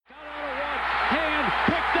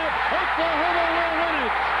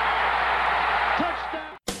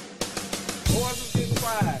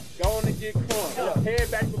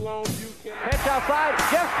outside.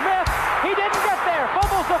 Jeff Smith, he didn't get there.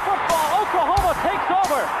 Fumbles the football. Oklahoma takes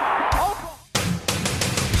over.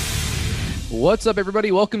 What's up,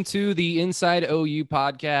 everybody? Welcome to the Inside OU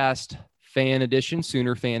podcast, fan edition,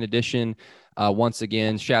 Sooner fan edition. Once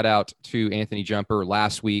again, shout out to Anthony Jumper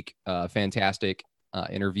last week. Fantastic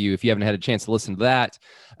interview. If you haven't had a chance to listen to that,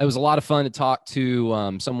 it was a lot of fun to talk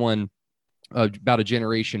to someone about a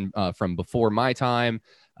generation from before my time,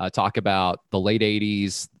 talk about the late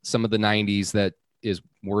 80s, some of the 90s that is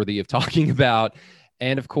worthy of talking about.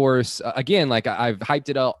 And of course, again, like I've hyped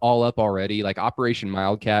it all up already. Like Operation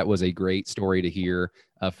Wildcat was a great story to hear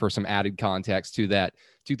for some added context to that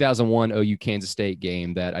 2001 OU Kansas State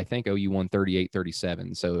game that I think OU won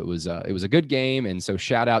 38-37. So it was a good game. And so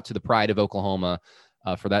shout out to the pride of Oklahoma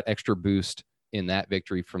for that extra boost in that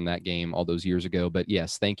victory from that game all those years ago. But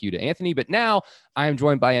yes, thank you to Anthony. But now I am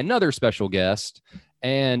joined by another special guest,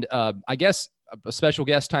 and I guess a special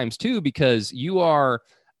guest times two, because you are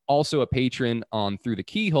also a patron on Through the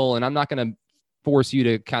Keyhole. And I'm not going to force you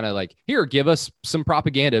to kind of like, here, give us some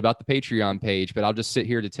propaganda about the Patreon page, but I'll just sit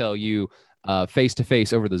here to tell you face to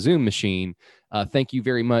face over the Zoom machine. Thank you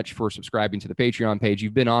very much for subscribing to the Patreon page.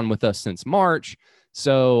 You've been on with us since March.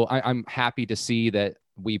 So I'm happy to see that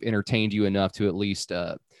we've entertained you enough to at least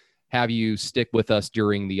have you stick with us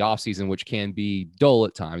during the off season, which can be dull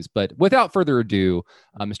at times. But without further ado,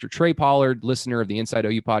 Mr. Trey Pollard, listener of the Inside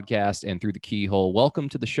OU podcast and Through the Keyhole, welcome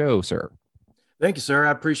to the show, sir. Thank you, sir.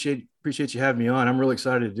 I appreciate you having me on. I'm really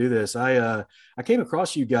excited to do this. I came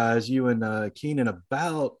across you guys, you and Keenan,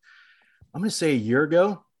 about, I'm going to say a year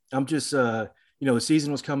ago. I'm just, the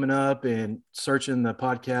season was coming up and searching the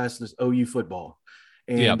podcast, this OU football.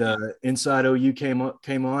 And Inside OU came up.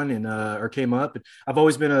 I've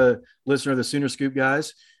always been a listener of the Sooner Scoop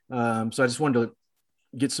guys. So I just wanted to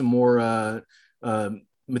get some more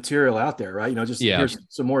material out there, right? Hear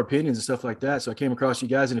some more opinions and stuff like that. So I came across you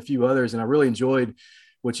guys and a few others, and I really enjoyed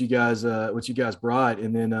what you guys brought.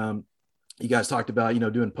 And then you guys talked about,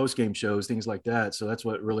 doing post-game shows, things like that. So that's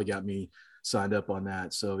what really got me signed up on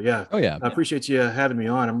that. So yeah. Oh yeah. I appreciate you having me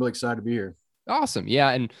on. I'm really excited to be here. Awesome.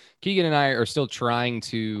 Yeah. And Keegan and I are still trying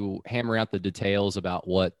to hammer out the details about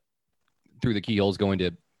what Through the Keyhole is going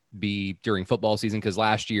to be during football season. Because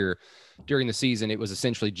last year during the season, it was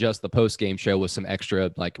essentially just the post-game show with some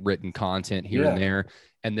extra like written content here and there.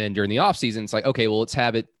 And then during the off season, it's like, okay, well, let's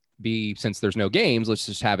have it be, since there's no games, let's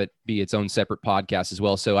just have it be its own separate podcast as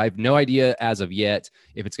well. So I have no idea as of yet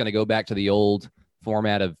if it's going to go back to the old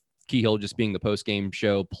format of Keyhole just being the post-game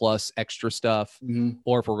show plus extra stuff,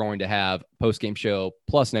 or if we're going to have post-game show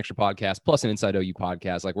plus an extra podcast plus an Inside OU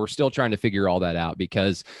podcast. Like, we're still trying to figure all that out,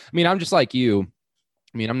 because I'm just like you.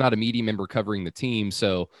 I'm not a media member covering the team.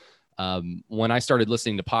 So when I started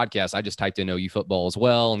listening to podcasts, I just typed in OU football as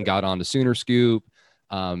well and got on to Sooner Scoop.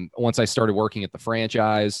 Once I started working at the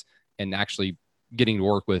franchise and actually getting to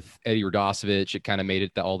work with Eddie Radosevich, it kind of made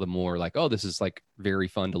it all the more like, oh, this is like very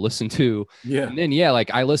fun to listen to. Yeah. And then,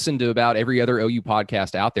 like I listen to about every other OU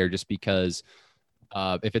podcast out there, just because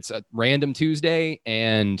if it's a random Tuesday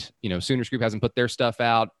and, Sooner Scoop hasn't put their stuff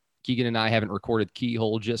out, Keegan and I haven't recorded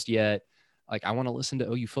Keyhole just yet. Like, I want to listen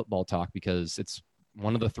to OU football talk because it's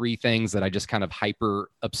one of the three things that I just kind of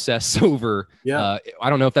hyper obsess over. Yeah. I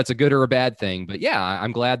don't know if that's a good or a bad thing, but yeah,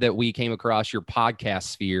 I'm glad that we came across your podcast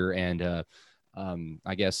sphere, and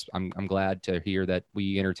I guess I'm glad to hear that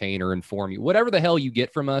we entertain or inform you. Whatever the hell you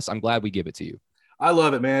get from us, I'm glad we give it to you. I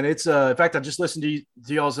love it, man. It's in fact, I just listened to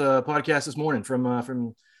y'all's podcast this morning from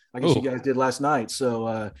I guess you guys did last night.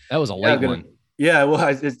 So that was a late one. Yeah, well,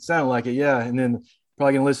 it sounded like it. Yeah, and then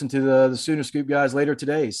probably gonna listen to the Sooner Scoop guys later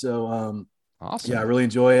today. So awesome. Yeah, I really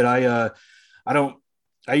enjoy it. I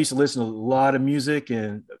used to listen to a lot of music,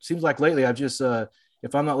 and it seems like lately I've just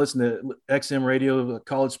if I'm not listening to XM radio, a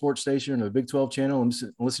college sports station, or the Big 12 channel, I'm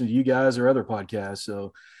listening to you guys or other podcasts.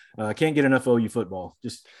 So I can't get enough OU football.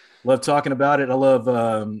 Just love talking about it. I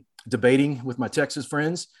love debating with my Texas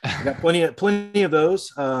friends. I got plenty of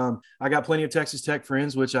those. I got plenty of Texas Tech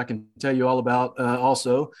friends, which I can tell you all about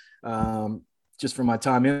also, just from my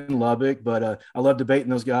time in Lubbock. But I love debating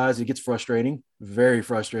those guys. It gets frustrating, very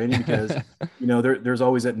frustrating, because there's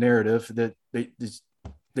always that narrative that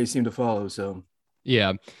they seem to follow. So.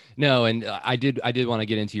 Yeah, no. And I did want to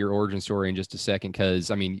get into your origin story in just a second.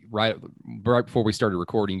 Cause right before we started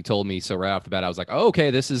recording, you told me, so right off the bat, I was like, oh,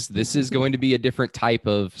 okay, this is going to be a different type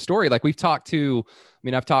of story. Like I've talked to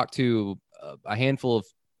a handful of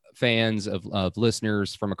fans of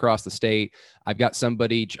listeners from across the state. I've got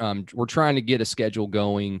somebody, we're trying to get a schedule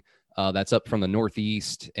going that's up from the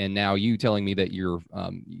Northeast. And now you telling me that you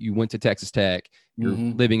went to Texas Tech, you're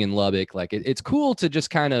living in Lubbock. Like it's cool to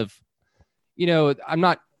just kind of, I'm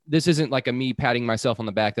not this isn't like a me patting myself on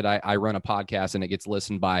the back that I run a podcast and it gets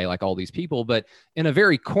listened by like all these people, but in a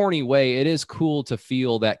very corny way, it is cool to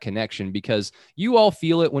feel that connection because you all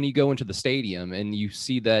feel it when you go into the stadium and you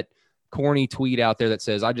see that corny tweet out there that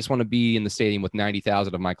says, I just want to be in the stadium with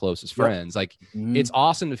 90,000 of my closest friends. Like it's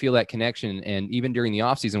awesome to feel that connection. And even during the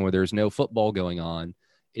off season where there's no football going on,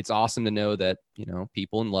 it's awesome to know that, you know,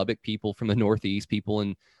 people in Lubbock, people from the Northeast, people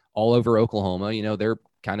in all over Oklahoma, you know, they're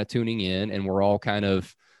kind of tuning in and we're all kind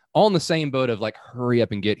of all in the same boat of like, hurry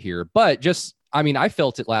up and get here. But just, I mean, I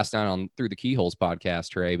felt it last night on through the Keyholes podcast,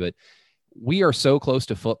 Trey, but we are so close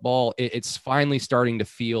to football. It's finally starting to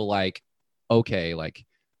feel like, okay, like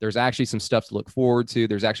there's actually some stuff to look forward to.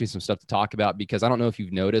 There's actually some stuff to talk about because I don't know if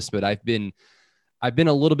you've noticed, but I've been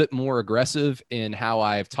a little bit more aggressive in how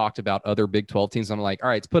I've talked about other Big 12 teams. I'm like, all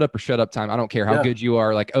right, it's put up or shut up time. I don't care how good you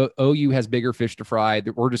are. Like OU has bigger fish to fry.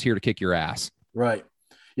 We're just here to kick your ass. Right.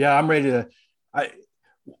 Yeah. I'm ready to, I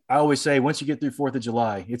always say once you get through 4th of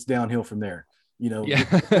July, it's downhill from there. You know,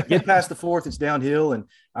 get past the 4th, it's downhill. And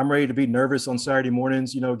I'm ready to be nervous on Saturday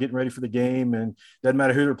mornings, you know, getting ready for the game. And doesn't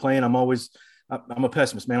matter who they're playing. I'm a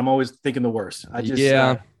pessimist, man. I'm always thinking the worst.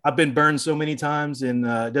 I've been burned so many times and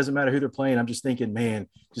it doesn't matter who they're playing. I'm just thinking, man,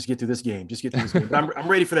 just get through this game. But I'm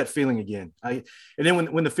ready for that feeling again. And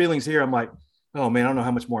then when the feeling's here, I'm like, oh man, I don't know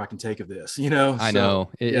how much more I can take of this, you know? I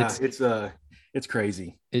know. It's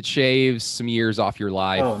crazy. It shaves some years off your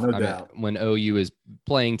life. Oh, no doubt. When OU is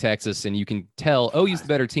playing Texas and you can tell OU's the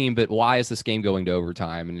better team, but why is this game going to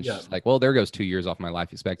overtime? And it's just like, well, there goes 2 years off my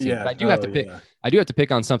life expectancy. But I do have to pick. I do have to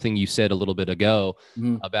pick on something you said a little bit ago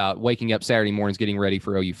about waking up Saturday mornings, getting ready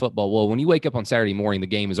for OU football. Well, when you wake up on Saturday morning, the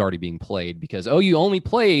game is already being played because OU only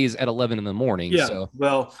plays at 11 in the morning. Yeah. So.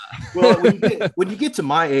 Well, when you get to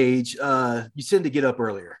my age, you tend to get up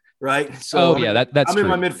earlier, right? So that's I'm in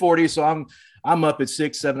my mid 40s, so I'm up at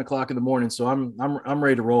 6, 7 o'clock in the morning. So I'm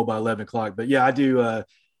ready to roll by 11 o'clock. But yeah, I do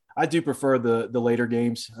prefer the later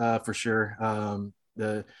games for sure.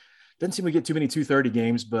 Doesn't seem we get too many 2:30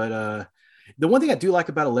 games, but the one thing I do like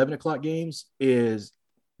about 11 o'clock games is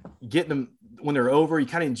getting them when they're over. You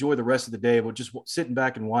kind of enjoy the rest of the day, but just sitting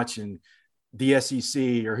back and watching the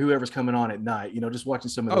SEC or whoever's coming on at night, you know, just watching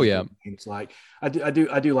some of those games. Like I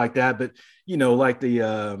do like that, but you know, like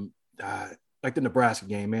the Nebraska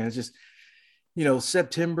game, man, it's just, you know,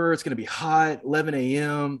 September, it's going to be hot, 11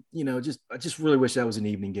 a.m., you know, I just really wish that was an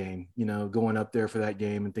evening game, you know, going up there for that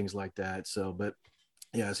game and things like that. So, but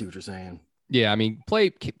yeah, I see what you're saying. Yeah, I mean, play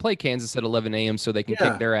Kansas at 11 a.m. so they can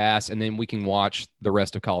kick their ass, and then we can watch the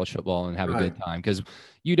rest of college football and have a good time. Because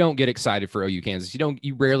you don't get excited for OU Kansas.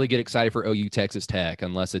 You rarely get excited for OU Texas Tech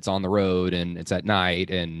unless it's on the road and it's at night.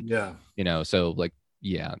 And you know, so like,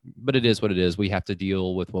 yeah, but it is what it is. We have to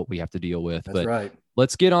deal with what we have to deal with. That's right.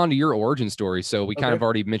 Let's get on to your origin story. So we kind of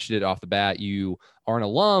already mentioned it off the bat. You are an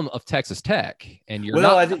alum of Texas Tech, and you're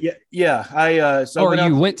I went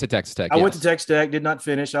to Texas Tech. I went to Texas Tech, did not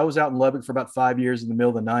finish. I was out in Lubbock for about 5 years in the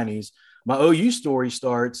middle of the 90s. My OU story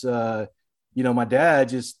starts, you know, my dad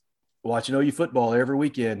just watching OU football every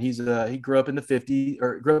weekend. He grew up in the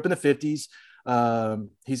 50s.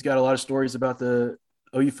 He's got a lot of stories about the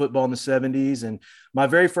OU football in the 70s. And my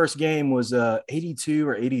very first game was 82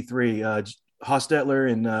 or 83. Hostetler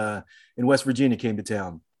in West Virginia came to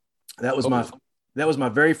town. That was my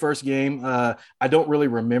very first game. I don't really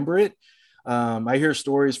remember it. I hear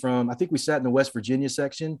stories from, I think we sat in the West Virginia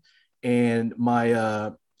section, and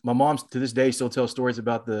my mom to this day still tells stories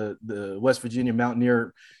about the West Virginia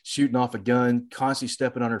mountaineer shooting off a gun, constantly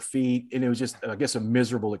stepping on her feet. And it was just, I guess, a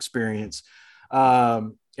miserable experience.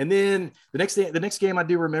 And then the next game I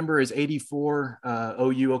do remember is 84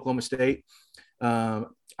 OU Oklahoma State. I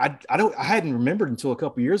hadn't remembered until a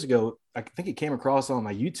couple years ago. I think it came across on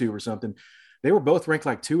my YouTube or something. They were both ranked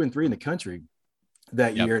like 2 and 3 in the country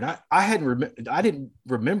that year. And I didn't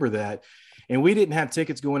remember that. And we didn't have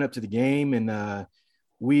tickets going up to the game. And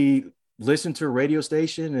we listened to a radio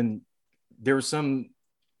station, and there was something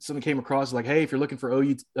came across like, hey, if you're looking for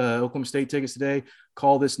OU Oklahoma State tickets today,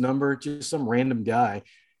 call this number. Just some random guy.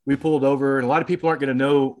 We pulled over, and a lot of people aren't going to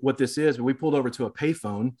know what this is, but we pulled over to a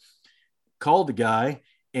payphone, called the guy,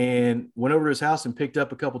 and went over to his house and picked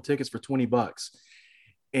up a couple tickets for $20.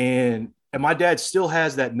 And my dad still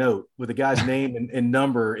has that note with the guy's name and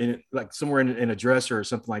number in it, like somewhere in a dresser or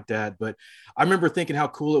something like that. But I remember thinking how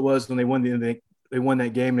cool it was when they won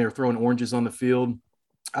that game. They were throwing oranges on the field.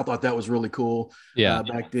 I thought that was really cool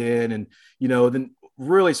back then. And, you know, then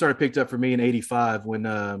really started picked up for me in 85 when,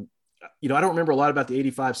 you know, I don't remember a lot about the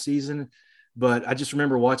 85 season, but I just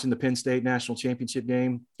remember watching the Penn State national championship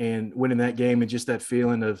game and winning that game and just that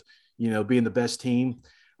feeling of, you know, being the best team.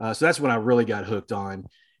 So that's when I really got hooked on.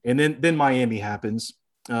 And then Miami happens.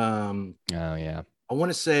 Oh yeah. I want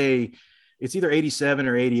to say it's either 87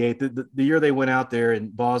 or 88. The year they went out there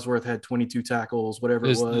and Bosworth had 22 tackles, whatever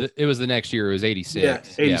it was. It was the next year. It was 86. Yeah,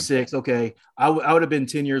 86. Yeah. Okay. I would have been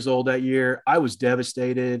 10 years old that year. I was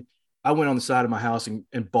devastated. I went on the side of my house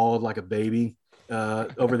and bawled like a baby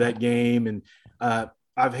over that game. And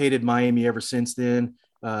I've hated Miami ever since then.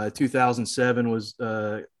 2007 was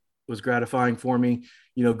gratifying for me,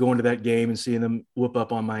 going to that game and seeing them whoop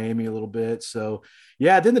up on Miami a little bit. So,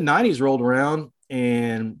 yeah, then the 90s rolled around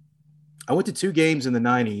and I went to 2 games in the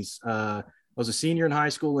 90s. I was a senior in high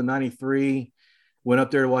school in 93, went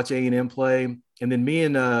up there to watch A&M play. And then me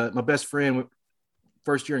and my best friend,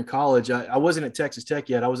 first year in college, I wasn't at Texas Tech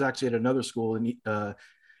yet. I was actually at another school in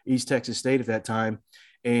East Texas State at that time.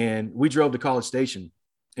 And we drove to College Station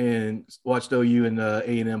and watched OU and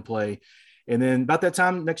A&M play. And then about that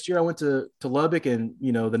time next year, I went to Lubbock, and,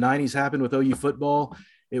 the 90s happened with OU football.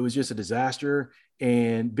 It was just a disaster.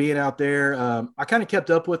 And being out there, I kind of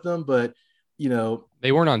kept up with them, but,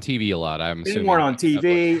 they weren't on TV a lot. I'm assuming they weren't on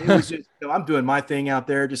TV. It was just, I'm doing my thing out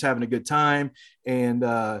there, just having a good time. And,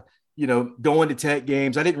 going to Tech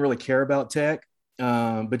games. I didn't really care about Tech,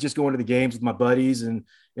 but just going to the games with my buddies and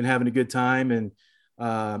having a good time. And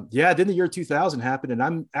then the year 2000 happened, and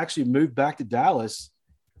I'm actually moved back to Dallas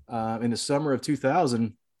in the summer of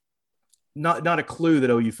 2000. Not a clue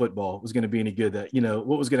that OU football was going to be any good. That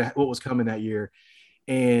what was coming that year.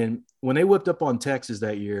 And when they whipped up on Texas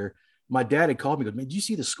that year, my dad had called me. He goes, "Man, did you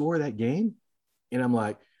see the score of that game?" And I'm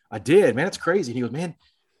like, "I did, man. It's crazy." And he goes, "Man,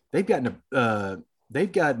 they've gotten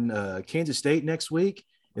Kansas State next week,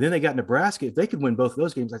 and then they got Nebraska. If they could win both of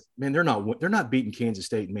those games, man, they're not beating Kansas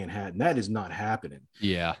State in Manhattan. That is not happening."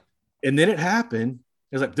 Yeah. And then it happened.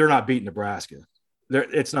 It was like, they're not beating Nebraska.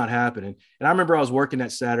 It's not happening. And I remember I was working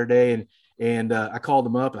that Saturday, and I called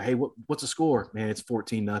them up. Hey, what's the score? Man, it's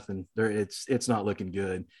 14-0. It's not looking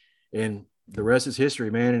good. And the rest is history,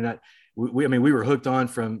 man. And we were hooked on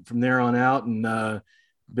from there on out, and have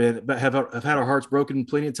had our hearts broken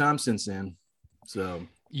plenty of times since then. So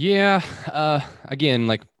yeah, again,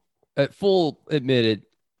 like full admitted,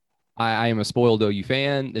 I am a spoiled OU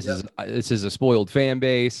fan. This is a spoiled fan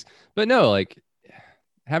base, but no, like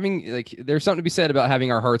having there's something to be said about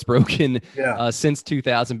having our hearts broken since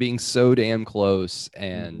 2000, being so damn close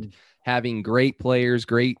and having great players,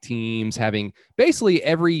 great teams, having basically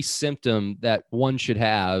every symptom that one should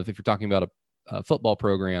have if you're talking about a football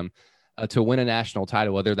program to win a national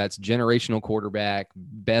title, whether that's generational quarterback,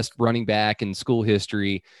 best running back in school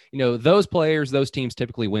history. Those players, those teams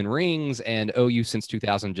typically win rings, and OU since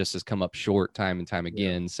 2000 just has come up short time and time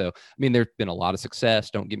again. So, I mean, there's been a lot of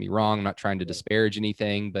success. Don't get me wrong. I'm not trying to disparage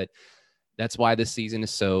anything, but that's why this season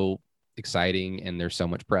is so exciting and there's so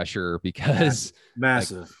much pressure because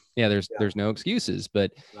massive. There's no excuses,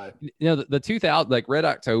 but the 2000 Red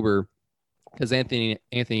October, because Anthony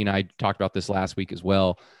and I talked about this last week as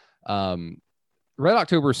well. Red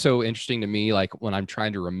October is so interesting to me, like when I'm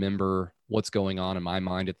trying to remember what's going on in my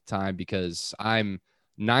mind at the time, because I'm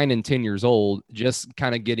 9 and 10 years old, just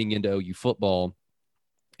kind of getting into OU football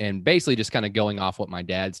and basically just kind of going off what my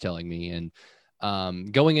dad's telling me.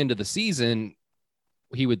 And going into the season,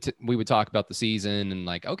 we would talk about the season and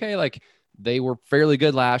okay, they were fairly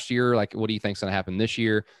good last year. Like, what do you think's going to happen this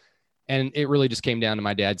year? And it really just came down to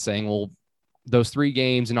my dad saying, well, those 3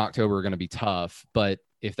 games in October are going to be tough, but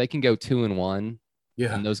if they can go 2-1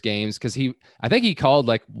 in those games, because I think he called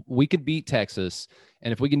we could beat Texas,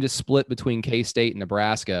 and if we can just split between K-State and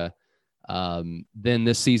Nebraska, then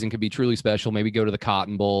this season could be truly special. Maybe go to the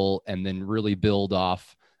Cotton Bowl and then really build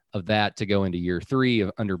off of that to go into year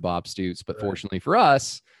 3 under Bob Stoops. But fortunately for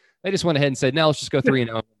us, they just went ahead and said, no, let's just go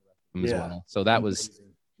 3-0 as well. So that was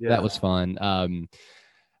fun.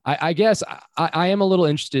 I guess I am a little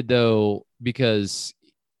interested though, because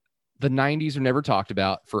the 90s are never talked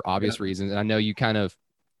about for obvious reasons. And I know you kind of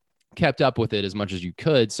kept up with it as much as you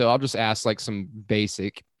could. So I'll just ask some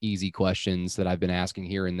basic, easy questions that I've been asking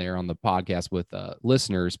here and there on the podcast with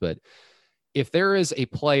listeners. But if there is a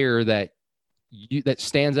player that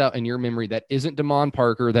stands out in your memory that isn't Damon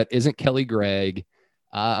Parker, that isn't Kelly Gregg,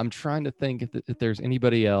 I'm trying to think if there's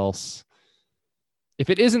anybody else. If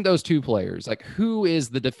it isn't those 2 players, who is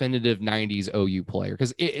the definitive 90s OU player?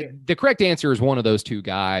 Because the correct answer is one of those 2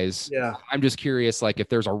 guys. Yeah. I'm just curious, if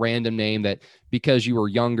there's a random name that, because you were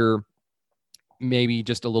younger, maybe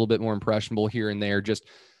just a little bit more impressionable here and there, just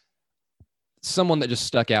someone that just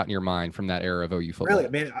stuck out in your mind from that era of OU football. Really,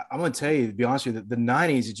 man, I'm going to tell you, to be honest with you, the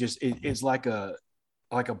 90s, it's like a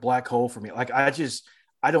black hole for me. I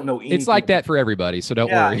don't know anything. It's like that for everybody, so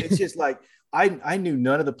don't worry. It's just I knew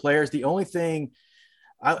none of the players. The only thing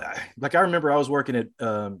I remember I was working at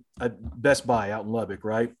Best Buy out in Lubbock,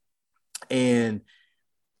 right? And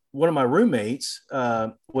one of my roommates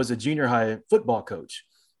was a junior high football coach,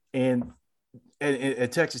 and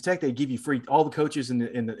at Texas Tech they give you free, all the coaches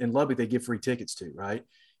in Lubbock they give free tickets to, right?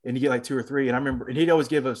 And you get like 2 or 3. And I remember, and he'd always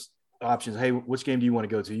give us options. Hey, which game do you want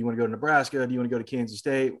to go to? You want to go to Nebraska? Do you want to go to Kansas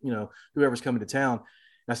State? Whoever's coming to town.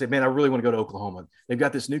 And I said, man, I really want to go to Oklahoma. They've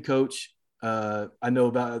got this new coach. I know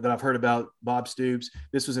about that. I've heard about Bob Stoops.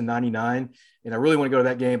 This was in '99, and I really want to go to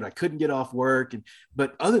that game, but I couldn't get off work.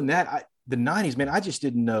 But other than that, the '90s, man, I just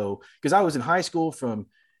didn't know, because I was in high school from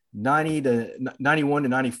 90 to 91 to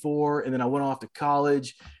 94, and then I went off to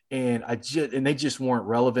college, and they just weren't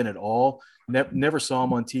relevant at all. Never saw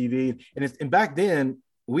them on TV, and back then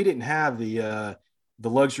we didn't have the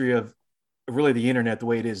luxury of really the internet the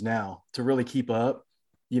way it is now to really keep up.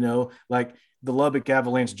 Like the Lubbock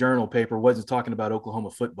Avalanche Journal paper wasn't talking about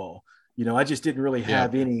Oklahoma football. I just didn't really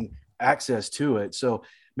have any access to it. So,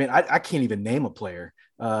 man, I can't even name a player.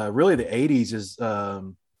 Really, the 80s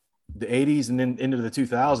and then into the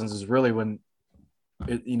 2000s is really when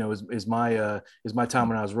it, is my time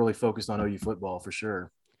when I was really focused on OU football for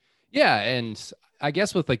sure. Yeah, and I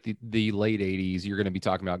guess with like the late 80s, you're going to be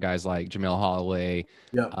talking about guys like Jamel Holloway,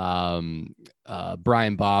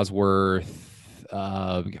 Brian Bosworth,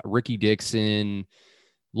 Ricky Dixon,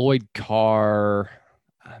 Lloyd Carr,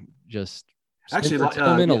 just actually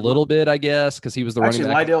a little bit, I guess, because he was the running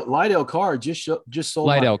back. Lydell Carr just sold.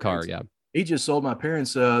 Lydell Carr, yeah. He just sold my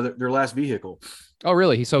parents their last vehicle. Oh,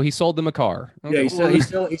 really? So he sold them a car. Okay.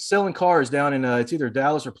 Yeah, he's selling cars down in it's either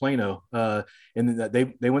Dallas or Plano. And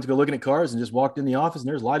they went to go looking at cars and just walked in the office, and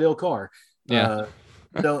there's Lydell Carr. Yeah.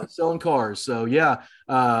 Selling cars. So yeah.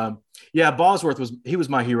 Bosworth was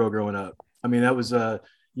my hero growing up. I mean, that was I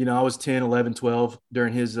was 10, 11, 12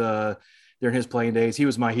 during his playing days. He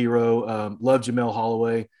was my hero. Loved Jamel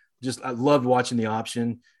Holloway. I loved watching the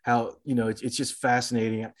option. How it's just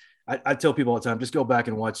fascinating. I tell people all the time, just go back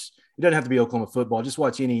and watch. It doesn't have to be Oklahoma football. Just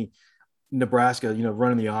watch any Nebraska,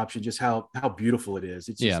 running the option. Just how beautiful it is.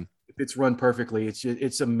 It's just, if it's run perfectly,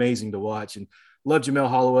 it's amazing to watch. And love Jamel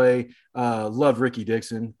Holloway. Love Ricky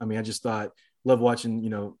Dixon. I mean, I just love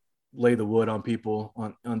watching lay the wood on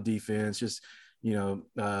people on defense. Just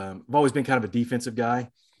I've always been kind of a defensive guy.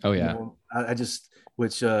 Oh yeah.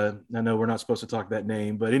 Which I know we're not supposed to talk that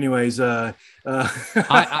name, but anyways, it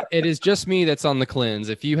is just me that's on the cleanse.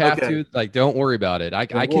 If you have to, don't worry about it. I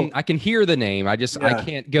can hear the name. I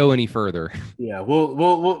can't go any further. Yeah. We'll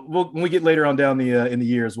when we get later on down in the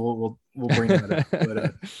years, we'll bring that up.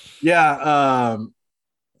 But,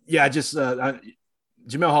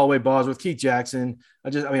 Jamel Holloway, Bosworth, Keith Jackson. I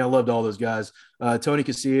loved all those guys. Tony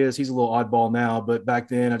Casillas, he's a little oddball now, but back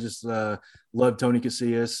then I just loved Tony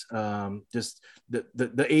Casillas. Just the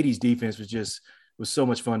 80s defense was so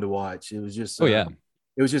much fun to watch. It was just it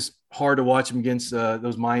was just hard to watch them against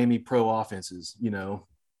those Miami pro offenses.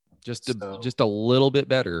 Just a little bit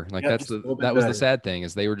better. That was the sad thing,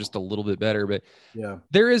 is they were just a little bit better. But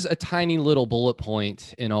there is a tiny little bullet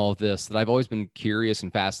point in all of this that I've always been curious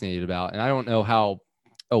and fascinated about, and I don't know how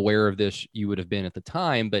aware of this you would have been at the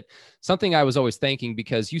time, but something I was always thinking,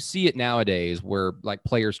 because you see it nowadays where like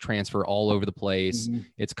players transfer all over the place. Mm-hmm.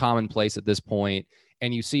 It's commonplace at this point.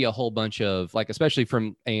 And you see a whole bunch of, like, especially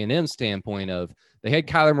from A&M standpoint, of they had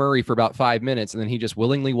Kyler Murray for about 5 minutes and then he just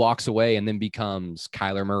willingly walks away and then becomes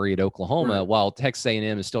Kyler Murray at Oklahoma, right, while Texas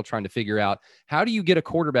A&M is still trying to figure out, how do you get a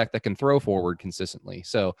quarterback that can throw forward consistently?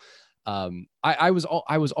 So I was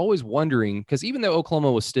always wondering, because even though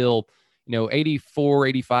Oklahoma was still, 84,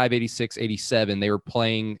 85, 86, 87, they were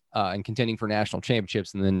playing and contending for national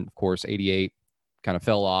championships. And then, of course, 88 kind of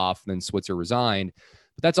fell off, and then Switzer resigned.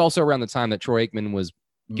 But that's also around the time that Troy Aikman was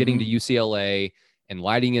getting to UCLA and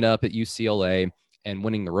lighting it up at UCLA and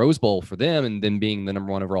winning the Rose Bowl for them, and then being the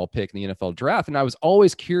number 1 overall pick in the NFL draft. And I was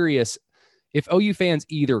always curious if OU fans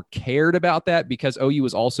either cared about that because OU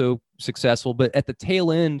was also successful, but at the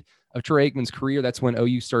tail end of Troy Aikman's career, that's when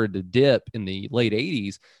OU started to dip in the late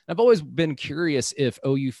 80s. I've always been curious if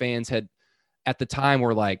OU fans had, at the time,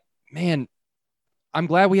 were like, man, I'm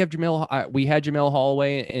glad we had Jamel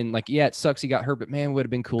Holloway, and it sucks he got hurt, but man, it would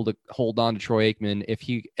have been cool to hold on to Troy Aikman if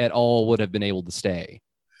he at all would have been able to stay.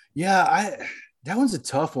 Yeah, that one's a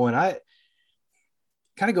tough one. I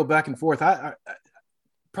kind of go back and forth. I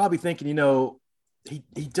probably thinking, he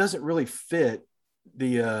doesn't really fit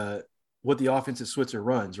the what the offense that Switzer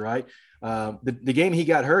runs, right? The game he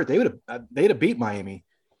got hurt, they'd have beat Miami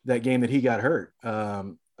that game that he got hurt.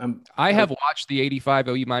 I have watched the 85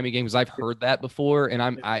 OU Miami games. I've heard that before. And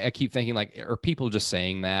I keep thinking, are people just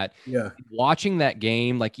saying that? Yeah. Watching that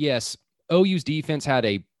game, yes, OU's defense had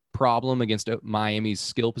a problem against Miami's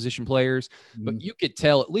skill position players, but Mhm. you could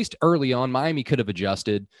tell at least early on, Miami could have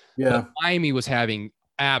adjusted. Yeah. But Miami was having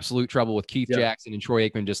absolute trouble with Keith Yeah. Jackson and Troy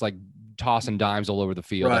Aikman just like tossing dimes all over the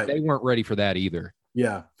field. Like Right. they weren't ready for that either.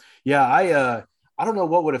 Yeah. Yeah. I don't know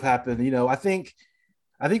what would have happened. I think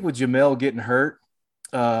with Jamel getting hurt,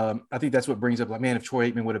 I think that's what brings up like, man, if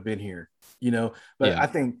Troy Aikman would have been here, but Yeah. I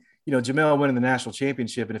think, Jamel winning the national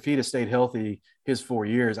championship, and if he'd have stayed healthy his 4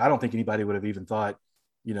 years, I don't think anybody would have even thought,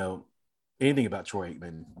 anything about Troy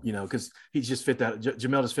Aikman, because he just fit that.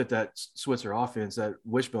 Jamel just fit that Switzer offense, that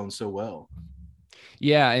wishbone so well.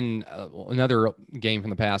 Yeah, and another game from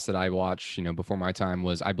the past that I watched, before my time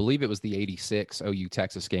was, I believe it was the 86 OU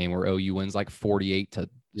Texas game where OU wins like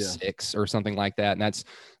 48-6 or something like that. And that's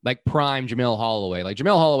like prime Jamel Holloway. Like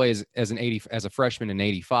Jamel Holloway is as a freshman in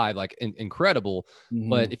 85, like incredible. Mhm.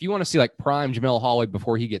 But if you want to see like prime Jamel Holloway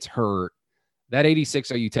before he gets hurt, that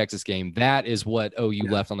 86 OU Texas game, that is what OU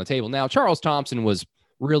left on the table. Now, Charles Thompson was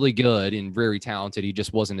really good and very talented. He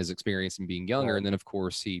just wasn't as experienced in being younger. Right. And then, of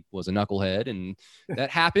course, he was a knucklehead, and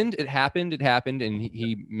that happened. It happened. And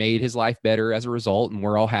he made his life better as a result. And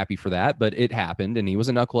we're all happy for that. But it happened, and he was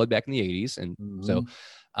a knucklehead back in the 80s. And so,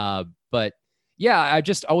 but yeah, I've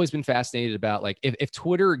just always been fascinated about like if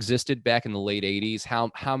Twitter existed back in the late 80s,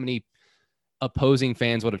 how many opposing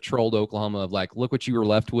fans would have trolled Oklahoma of like, look what you were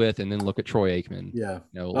left with, and then look at Troy Aikman. Yeah.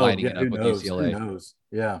 Lighting it up with UCLA. Who knows?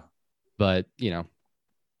 Yeah. But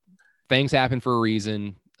things happen for a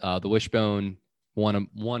reason. The Wishbone won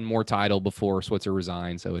one more title before Switzer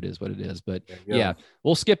resigned, so it is what it is. But yeah,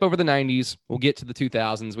 we'll skip over the 90s. We'll get to the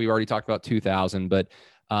 2000s. We've already talked about 2000, but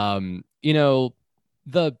the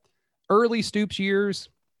early Stoops years.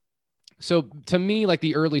 So to me, like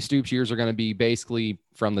the early Stoops years are going to be basically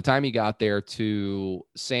from the time he got there to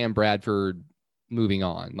Sam Bradford moving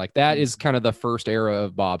on. Like that is kind of the first era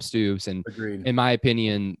of Bob Stoops. And Agreed. In my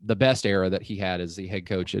opinion, the best era that he had as the head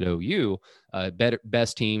coach at OU,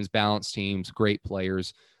 best teams, balanced teams, great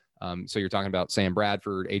players. So you're talking about Sam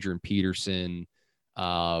Bradford, Adrian Peterson,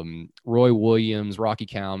 Roy Williams, Rocky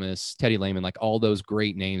Kalmus, Teddy Lehman, like all those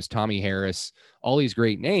great names, Tommy Harris, all these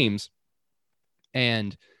great names.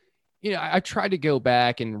 And, I tried to go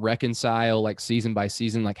back and reconcile like season by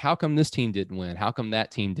season, like how come this team didn't win? How come that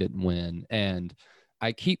team didn't win? And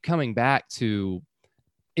I keep coming back to,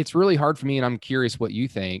 it's really hard for me. And I'm curious what you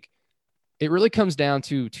think. It really comes down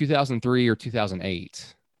to 2003 or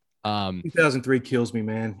 2008. 2003 kills me,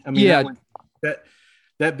 man. I mean,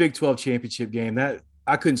 that Big 12 championship game, that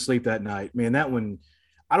I couldn't sleep that night, man. That one,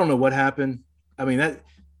 I don't know what happened. I mean, that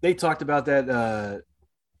they talked about that,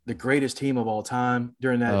 the greatest team of all time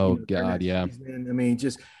during that. Oh during God. that Yeah. season. I mean,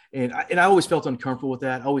 and I always felt uncomfortable with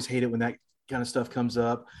that. I always hate it when that kind of stuff comes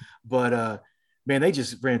up, but man, they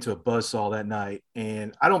just ran into a buzzsaw that night.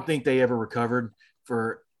 And I don't think they ever recovered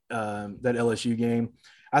for that LSU game.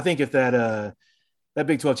 I think if that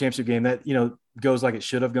Big 12 championship game that, goes like it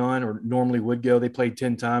should have gone or normally would go, they played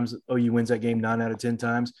 10 times. OU wins that game 9 out of 10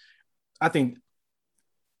 times. I think,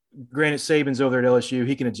 granted, Saban's over there at LSU.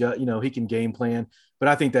 He can adjust, he can game plan, but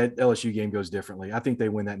I think that LSU game goes differently. I think they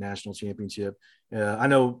win that national championship. I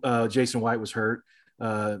know Jason White was hurt.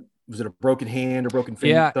 Was it a broken hand or broken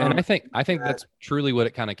finger? Yeah, and I think that's truly what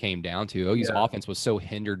it kind of came down to. OU's offense was so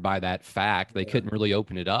hindered by that fact they couldn't really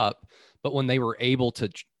open it up. But when they were able to,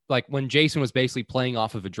 like when Jason was basically playing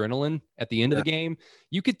off of adrenaline at the end of the game,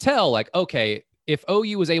 you could tell like, okay, if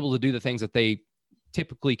OU was able to do the things that they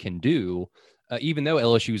typically can do, even though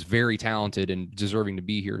LSU is very talented and deserving to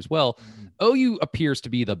be here as well, OU appears to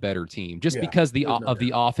be the better team just because of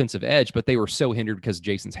the offensive edge, but they were so hindered because of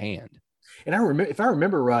Jason's hand. And I remember, if I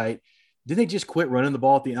remember right, did they just quit running the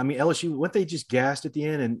ball at the end? I mean, LSU, weren't they just gassed at the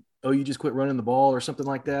end and OU just quit running the ball or something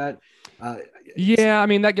like that? Yeah, I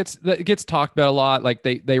mean, that gets talked about a lot. Like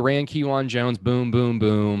they ran Kejuan Jones, boom, boom,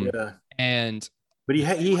 boom. Yeah. But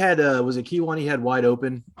he had was it Kejuan he had wide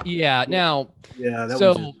open? Yeah. Now,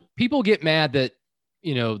 people get mad that,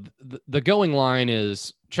 the going line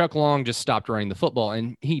is Chuck Long just stopped running the football,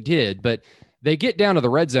 and he did, but they get down to the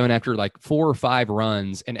red zone after like 4 or 5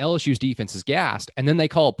 runs, and LSU's defense is gassed, and then they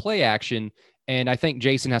call play action, and I think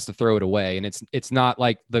Jason has to throw it away, and it's not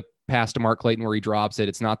like the pass to Mark Clayton where he drops it.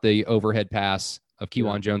 It's not the overhead pass of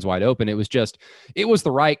Kejuan Jones wide open. It was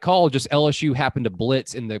the right call. Just LSU happened to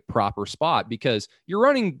blitz in the proper spot because you're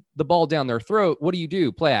running the ball down their throat. What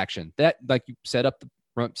do? Play action. That like you set up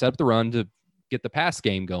the run to get the pass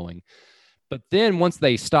game going. But then once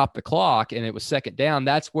they stopped the clock and it was second down,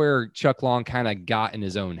 that's where Chuck Long kind of got in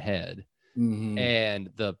his own head. Mm-hmm. And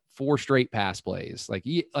the 4 straight pass plays,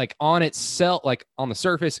 like on itself, like on the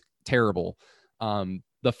surface, terrible.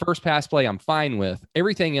 The first pass play I'm fine with.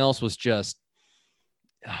 Everything else was just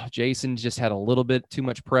Jason just had a little bit too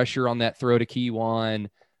much pressure on that throw to Keywan.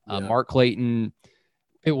 Mark Clayton,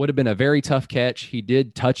 it would have been a very tough catch. He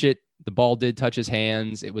did touch it. The ball did touch his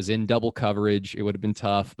hands. It was in double coverage. It would have been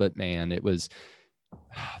tough, but man,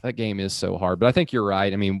 that game is so hard. But I think you're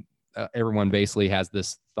right. I mean, everyone basically has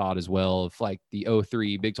this thought as well of like the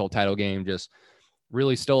 03 Big 12 title game just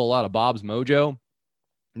really stole a lot of Bob's mojo,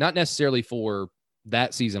 not necessarily for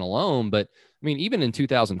that season alone, but I mean, even in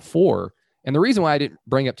 2004. And the reason why I didn't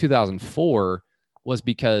bring up 2004 was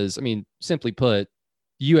because, I mean, simply put,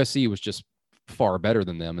 USC was just far better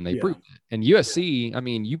than them, and they proved it. And USC, I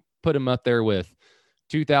mean, you put them up there with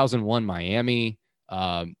 2001 Miami,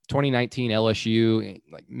 2019 LSU,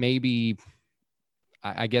 like maybe,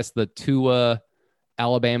 I guess the Tua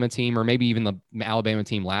Alabama team, or maybe even the Alabama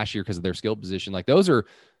team last year because of their skill position. Like those are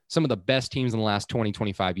some of the best teams in the last 20,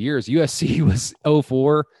 25 years. USC was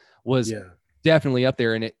 04 was definitely up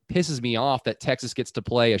there. And it pisses me off that Texas gets to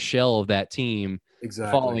play a shell of that team the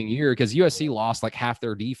following year, because USC lost like half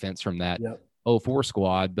their defense from that 04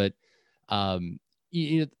 squad. But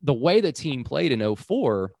the way the team played in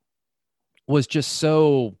 04 was just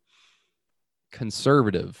so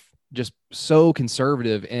conservative.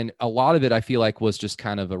 And a lot of it, I feel like, was just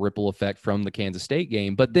kind of a ripple effect from the Kansas State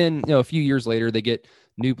game. But then, a few years later, they get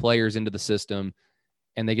new players into the system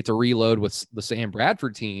and they get to reload with the Sam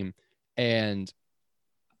Bradford team. And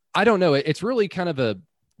I don't know, it's really kind of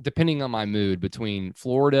depending on my mood, between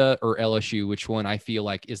Florida or LSU, which one I feel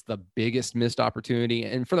like is the biggest missed opportunity.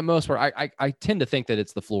 And for the most part, I tend to think that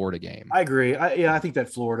it's the Florida game. I agree. I think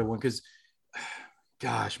that Florida one, because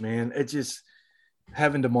gosh, man, it just,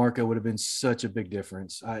 having DeMarco would have been such a big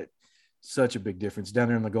difference. Such a big difference down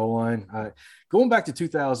there on the goal line. Going back to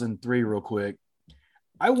 2003 real quick,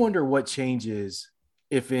 I wonder what changes,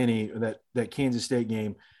 if any, that Kansas State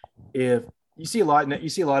game. If you see a lot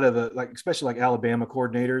of the, like, especially like Alabama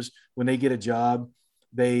coordinators, when they get a job,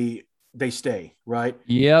 they stay, right?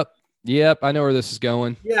 Yep. I know where this is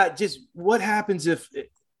going. Yeah. Just what happens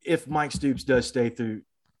if Mike Stoops does stay through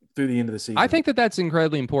the end of the season? I think that's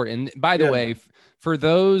incredibly important. And by the way, for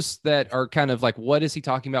those that are kind of like, what is he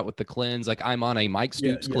talking about with the cleanse? Like, I'm on a Mike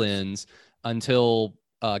Stoops cleanse until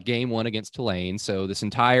game 1 against Tulane. So this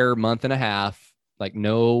entire month and a half, like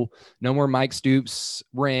no more Mike Stoops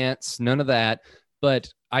rants, none of that.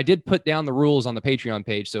 But I did put down the rules on the Patreon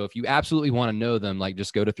page. So if you absolutely want to know them, like,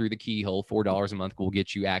 just go to Through the Keyhole. $4 a month will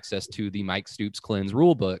get you access to the Mike Stoops cleanse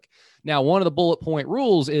rule book. Now, one of the bullet point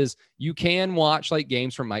rules is you can watch like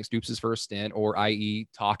games from Mike Stoops' first stint, or i.e.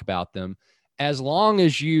 talk about them, as long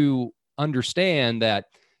as you understand that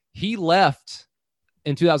he left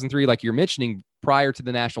in 2003, like you're mentioning, prior to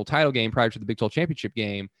the national title game, prior to the Big 12 championship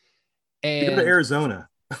game. And to go to Arizona.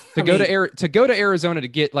 to go to Arizona to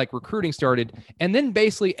get like recruiting started. And then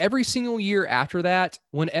basically every single year after that,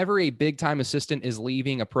 whenever a big time assistant is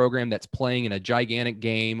leaving a program that's playing in a gigantic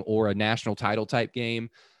game or a national title type game,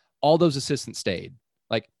 all those assistants stayed.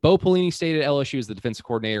 Like Bo Pelini stayed at LSU as the defensive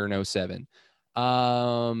coordinator in 07.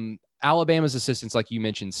 Alabama's assistants, like you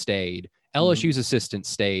mentioned, stayed. LSU's assistants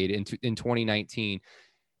stayed in 2019.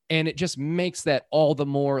 And it just makes that all the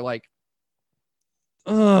more like,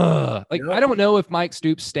 I don't know if Mike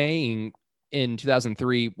Stoops staying in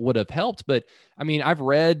 2003 would have helped, but I mean, I've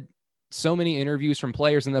read so many interviews from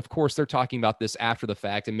players, and of course they're talking about this after the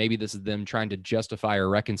fact, and maybe this is them trying to justify or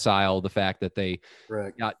reconcile the fact that they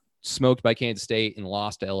got smoked by Kansas State and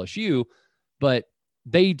lost to LSU. But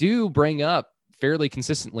they do bring up fairly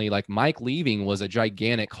consistently, like, Mike leaving was a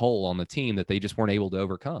gigantic hole on the team that they just weren't able to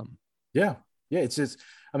overcome. Yeah. It's just,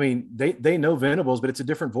 I mean, they know Venables, but it's a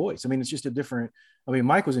different voice. I mean, it's just a different, I mean,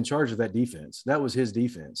 Mike was in charge of that defense. That was his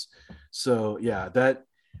defense. So yeah,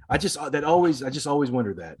 I just always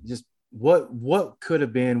wondered that, just what could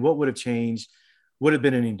have been, what would have changed, would have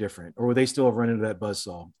been any different, or would they still have run into that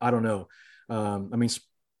buzzsaw? I don't know. I mean,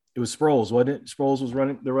 it was Sproles, wasn't it? Sproles was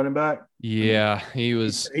the running back. Yeah, he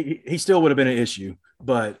was. He still would have been an issue,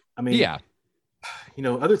 but I mean, yeah,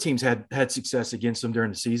 other teams had success against them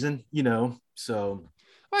during the season, so.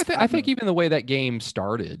 I think even the way that game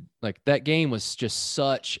started, like that game was just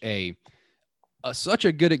such a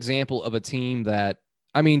good example of a team that,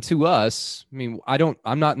 I mean, to us, I mean,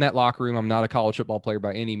 I'm not in that locker room. I'm not a college football player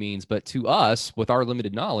by any means, but to us, with our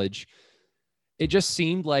limited knowledge, it just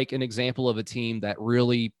seemed like an example of a team that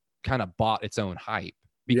really kind of bought its own hype,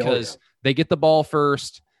 because they get the ball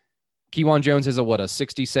first. Keywan Jones has a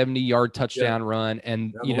 60, 70 yard touchdown run.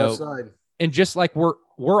 And, and just like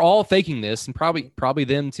we're all thinking this, and probably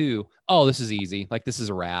them too. Oh, this is easy. Like, this is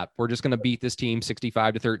a wrap. We're just going to beat this team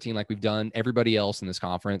 65-13, like we've done everybody else in this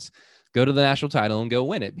conference, go to the national title and go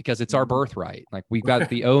win it, because it's our birthright. Like, we've got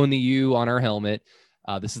the O and the U on our helmet.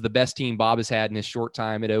 This is the best team Bob has had in his short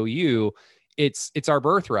time at OU. It's our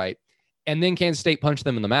birthright. And then Kansas State punched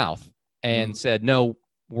them in the mouth and said, no,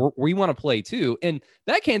 we want to play too. And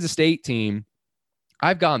that Kansas State team,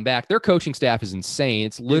 I've gone back. Their coaching staff is insane.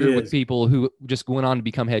 It's littered with people who just went on to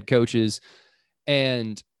become head coaches.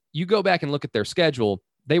 And you go back and look at their schedule.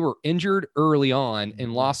 They were injured early on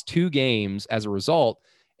and lost 2 games as a result.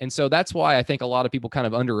 And so that's why I think a lot of people kind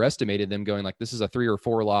of underestimated them, going like, this is a 3 or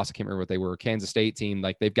 4 loss. I can't remember what they were. A Kansas State team.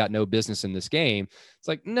 Like, they've got no business in this game. It's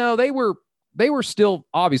like, no, they were still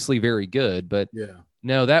obviously very good, but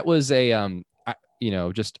no, that was a,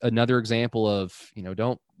 just another example of,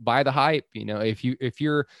 don't buy the hype. If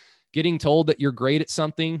you're getting told that you're great at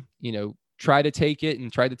something, try to take it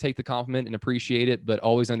and try to take the compliment and appreciate it, but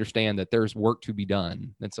always understand that there's work to be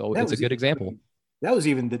done. It's a good example. That was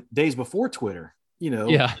even the days before Twitter,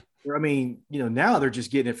 Yeah. I mean, now they're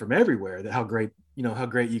just getting it from everywhere, that how great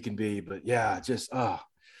you can be. But yeah,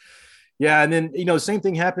 yeah. And then, same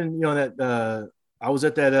thing happened, that I was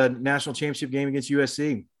at that national championship game against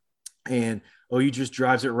USC, and OU just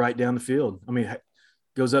drives it right down the field. I mean,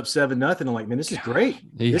 goes up 7-0. I'm like, man, this is great.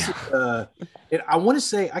 Yeah. This is, and I want to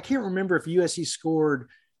say, I can't remember if USC scored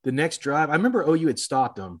the next drive. I remember OU had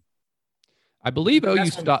stopped them. I believe OU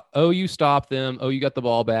stopped them. OU got the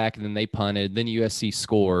ball back, and then they punted. Then USC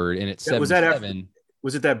scored, and it's 7-7.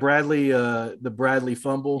 Was it that the Bradley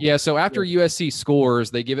fumble? Yeah. So after USC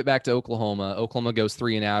scores, they give it back to Oklahoma. Oklahoma goes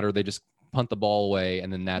 3 and out, or they just punt the ball away,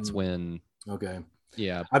 and then that's when. Okay.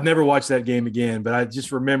 Yeah. I've never watched that game again, but I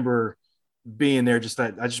just remember being there. I just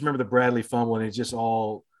remember the Bradley fumble, and it just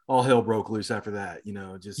all hell broke loose after that.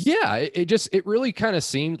 It really kind of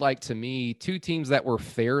seemed like to me 2 teams that were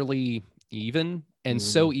fairly even, and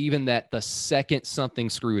so even that the second something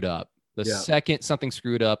screwed up,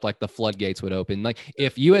 like the floodgates would open. Like,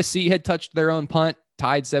 if USC had touched their own punt,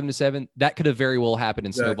 tied 7-7, that could have very well happened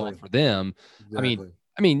and snowballed for them. Exactly.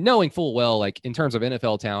 I mean, knowing full well, like, in terms of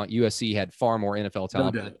NFL talent, USC had far more NFL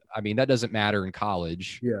talent. No but, I mean, that doesn't matter in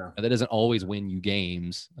college. Yeah. That doesn't always win you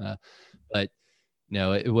games. But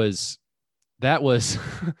no, that was,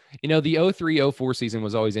 the 03-04 season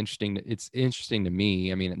was always interesting. It's interesting to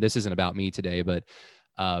me. I mean, this isn't about me today, but,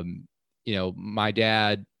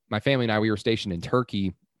 my family and I, we were stationed in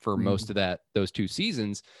Turkey for most of those 2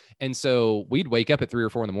 seasons. And so we'd wake up at 3 or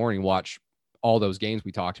 4 in the morning, watch all those games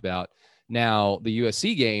we talked about. Now, the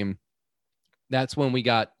USC game, that's when we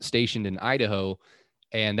got stationed in Idaho.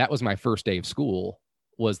 And that was my first day of school,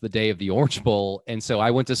 was the day of the Orange Bowl. And so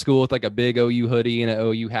I went to school with like a big OU hoodie and an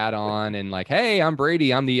OU hat on, and like, hey, I'm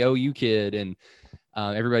Brady, I'm the OU kid. And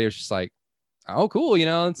everybody was just like, oh, cool.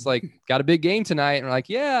 It's like, got a big game tonight. And we're like,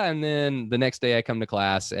 yeah. And then the next day I come to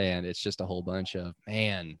class, and it's just a whole bunch of,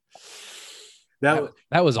 man, that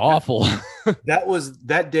was awful.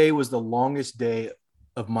 That day was the longest day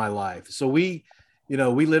of my life. So we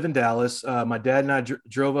live in Dallas. My dad and I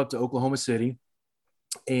drove up to Oklahoma City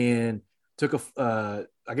and took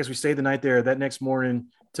I guess we stayed the night there. That next morning,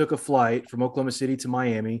 took a flight from Oklahoma City to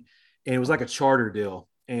Miami, and it was like a charter deal.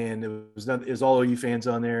 And it was all OU fans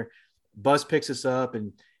on there. Bus picks us up,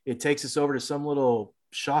 and it takes us over to some little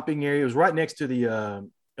shopping area. It was right next to the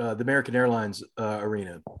American Airlines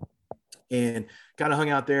arena, and kind of hung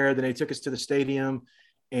out there. Then they took us to the stadium,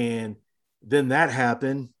 and then that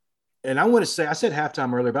happened. And I want to say, I said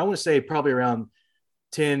halftime earlier, but I want to say probably around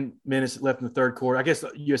 10 minutes left in the third quarter. I guess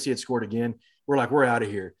USC had scored again. We're like, we're out of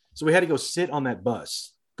here. So we had to go sit on that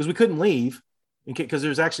bus because we couldn't leave, because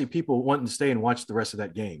there's actually people wanting to stay and watch the rest of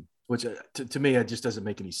that game, which to me, it just doesn't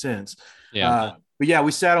make any sense. Yeah. But yeah,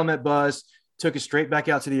 we sat on that bus, took us straight back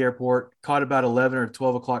out to the airport, caught about 11 or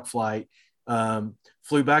 12 o'clock flight,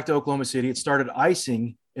 flew back to Oklahoma City. It started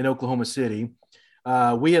icing in Oklahoma City.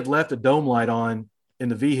 We had left a dome light on in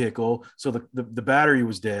the vehicle, so the battery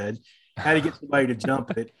was dead. Had to get somebody to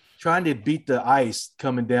jump it, trying to beat the ice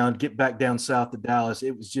coming down, get back down south to Dallas.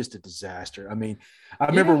 It was just a disaster. I mean, I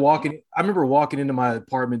remember walking into my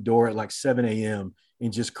apartment door at like 7 a.m.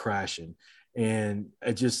 and just crashing. And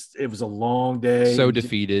it was a long day. So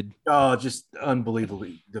defeated. Just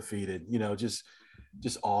unbelievably defeated,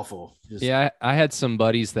 just awful. Yeah. I had some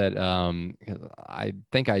buddies that, I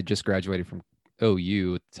think I just graduated from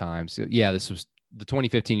OU at the time. So yeah, this was the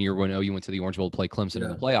 2015 year when OU went to the Orange Bowl to play Clemson in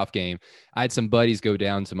the playoff game. I had some buddies go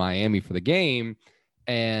down to Miami for the game,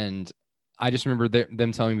 and I just remember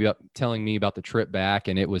them telling me about the trip back,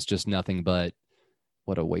 and it was just nothing but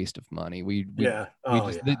what a waste of money.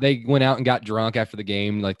 They went out and got drunk after the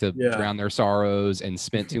game, like to drown their sorrows, and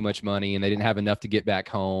spent too much money, and they didn't have enough to get back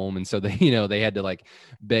home. And so they, they had to like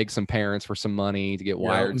beg some parents for some money to get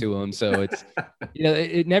wired to them. So it's,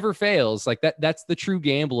 it never fails. Like that's the true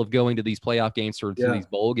gamble of going to these playoff games or to these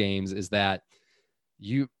bowl games, is that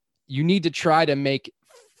you need to try to make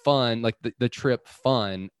fun, like the trip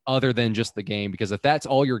fun, other than just the game, because if that's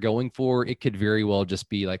all you're going for, it could very well just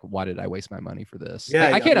be like, why did I waste my money for this?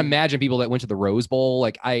 I can't imagine people that went to the Rose Bowl,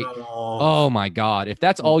 like oh my God, if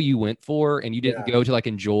that's all you went for and you didn't go to like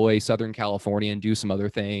enjoy Southern California and do some other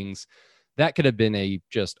things, that could have been a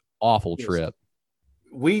just awful trip.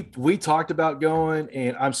 We talked about going,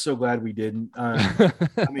 and I'm so glad we didn't. I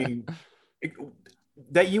mean,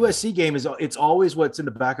 that USC game it's always what's in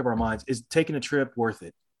the back of our minds, is taking a trip worth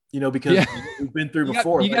it. Because we've been through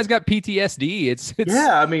before. You guys got PTSD. It's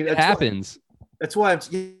I mean, it happens. That's why it's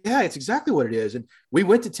exactly what it is. And we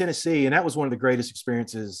went to Tennessee, and that was one of the greatest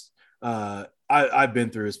experiences I've been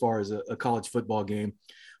through as far as a college football game.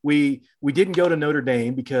 We didn't go to Notre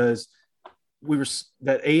Dame because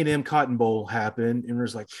that A&M Cotton Bowl happened, and we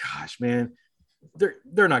was like, gosh, man,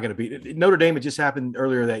 they're not going to beat it. Notre Dame. It just happened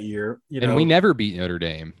earlier that year, and we never beat Notre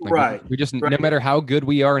Dame. Right. We just, no matter how good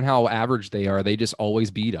we are and how average they are, they just always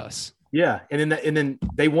beat us. Yeah. And then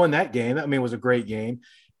they won that game. I mean, it was a great game.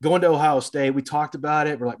 Going to Ohio State, we talked about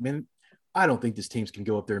it. We're like, man, I don't think this teams can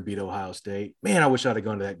go up there and beat Ohio State. Man, I wish I'd have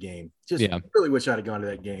gone to that game. Really wish I'd have gone to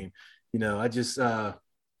that game. I just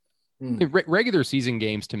regular season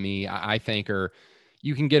games, to me, I think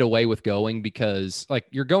you can get away with going, because like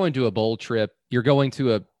you're going to a bowl trip, you're going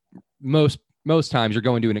to most times you're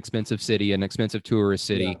going to an expensive city, an expensive tourist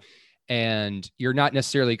city, and you're not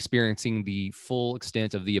necessarily experiencing the full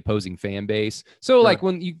extent of the opposing fan base. So like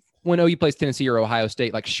when OU plays Tennessee or Ohio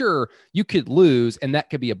State, like sure, you could lose and that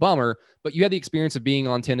could be a bummer, but you had the experience of being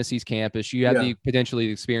on Tennessee's campus. You had the potentially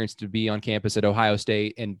the experience to be on campus at Ohio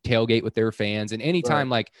State and tailgate with their fans. And anytime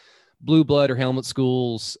like blue blood or helmet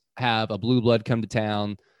schools have a blue blood come to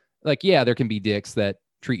town, like, there can be dicks that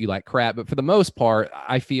treat you like crap, but for the most part,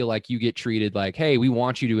 I feel like you get treated like, hey, we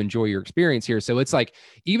want you to enjoy your experience here. So it's like,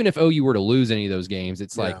 even if OU were to lose any of those games,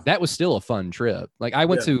 it's like, that was still a fun trip. Like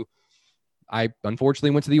I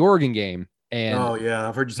unfortunately went to the Oregon game, and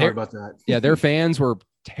I've heard you talk about that. Their fans were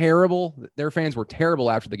terrible. Their fans were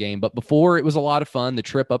terrible after the game, but before, it was a lot of fun. The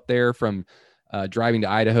trip up there from driving to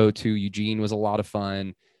Idaho to Eugene was a lot of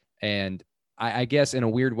fun. And I guess in a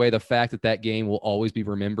weird way, the fact that game will always be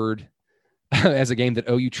remembered as a game that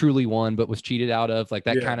OU truly won, but was cheated out of, like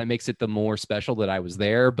that kind of makes it the more special that I was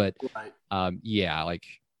there. But like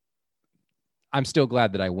I'm still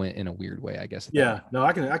glad that I went in a weird way, I guess. No,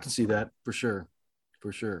 I can see that for sure.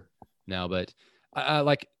 No, but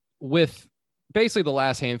like with basically the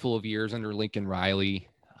last handful of years under Lincoln Riley,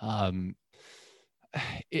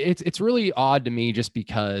 it's really odd to me, just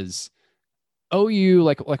because OU,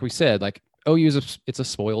 like we said, like OU it's a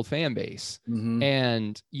spoiled fan base,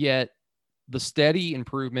 and yet the steady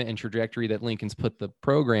improvement and trajectory that Lincoln's put the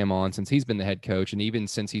program on since he's been the head coach, and even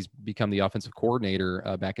since he's become the offensive coordinator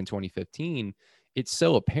back in 2015, it's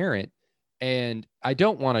so apparent. And I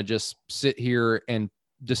don't want to just sit here and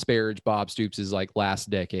disparage Bob Stoops' like last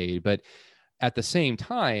decade, but at the same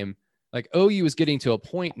time, like OU is getting to a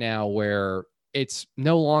point now where it's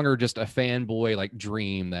no longer just a fanboy like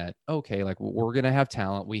dream that, okay, like we're going to have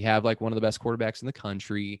talent. We have like one of the best quarterbacks in the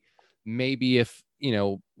country. Maybe if,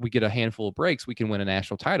 we get a handful of breaks, we can win a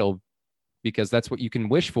national title, because that's what you can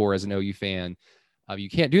wish for as an OU fan. You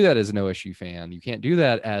can't do that as an OSU fan. You can't do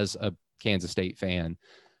that as a Kansas State fan.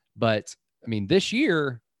 But I mean, this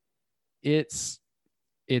year it's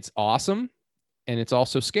awesome. And it's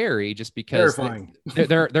also scary, just because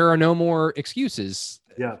there are no more excuses.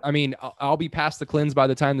 Yeah. I mean, I'll be past the cleanse by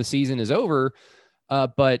the time the season is over.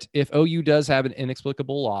 But if OU does have an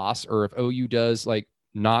inexplicable loss, or if OU does like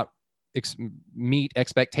not meet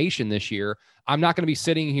expectation this year, I'm not going to be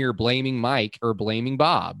sitting here blaming Mike or blaming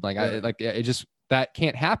Bob. That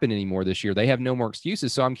can't happen anymore this year. They have no more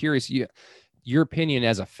excuses. So I'm curious, your opinion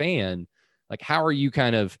as a fan, like how are you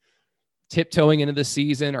kind of tiptoeing into the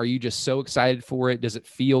season? Are you just so excited for it? Does it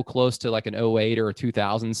feel close to like an 08 or a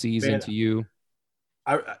 2000 season to you?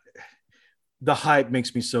 The hype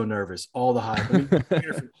makes me so nervous. All the hype. I mean,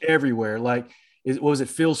 from everywhere. Like, what was it?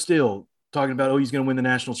 Phil Steele talking about, he's going to win the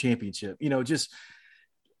national championship.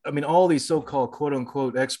 All these so-called quote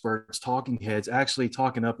unquote experts, talking heads, actually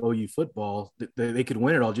talking up OU football, that they could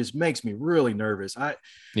win it all, just makes me really nervous. I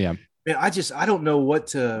don't know what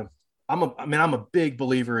to. I'm a big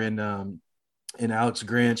believer in Alex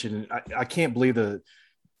Grinch, and I can't believe the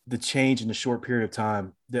the change in a short period of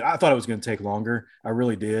time that I thought it was going to take longer. I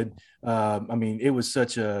really did. I mean, it was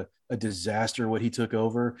such a disaster what he took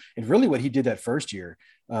over, and really what he did that first year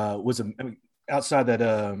outside that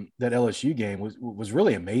that LSU game was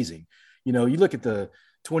really amazing. You know, you look at the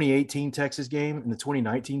 2018 Texas game and the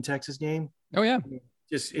 2019 Texas game. Oh yeah,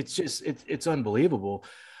 it's unbelievable.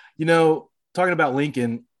 You know, talking about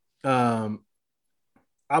Lincoln, I've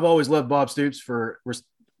always loved Bob Stoops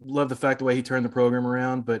love the fact the way he turned the program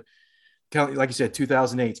around, but kind of, like you said,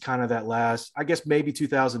 2008 is kind of that last, I guess maybe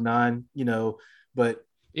 2009, you know, but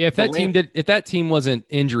yeah, if that team wasn't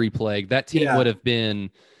injury plagued, that team would have been,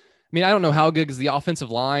 I mean, I don't know how good, because the offensive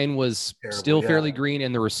line was still fairly green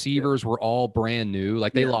and the receivers were all brand new.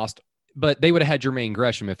 Like they lost, but they would have had Jermaine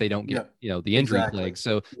Gresham if they don't get, the injury plague.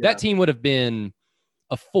 So that team would have been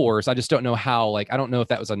a force. I just don't know how, like, I don't know if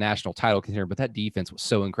that was a national title contender, but that defense was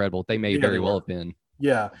so incredible. They may very well have been.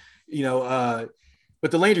 Yeah. You know, but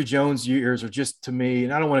the Landry Jones years are just, to me,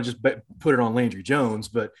 and I don't want to just put it on Landry Jones,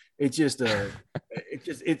 but it's just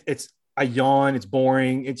it's a yawn. It's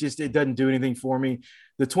boring. It doesn't do anything for me.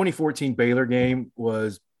 The 2014 Baylor game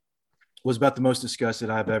was about the most disgusted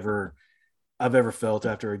I've ever felt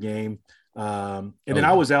after a game. And then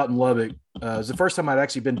I was out in Lubbock. It was the first time I'd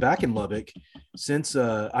actually been back in Lubbock since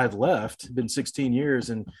I've left. It's been 16 years,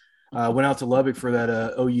 and went out to Lubbock for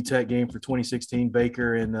that OU Tech game for 2016.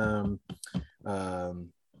 Baker and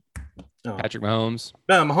Patrick Mahomes.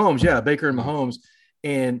 No, Mahomes, yeah, Baker and Mahomes,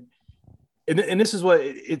 and this is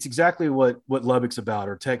it's exactly what Lubbock's about,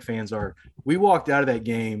 or Tech fans are. We walked out of that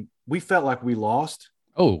game, we felt like we lost.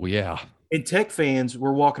 Oh yeah, and Tech fans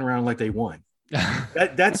were walking around like they won.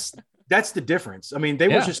 That's the difference. I mean, they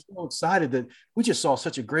were just so excited that we just saw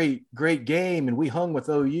such a great game, and we hung with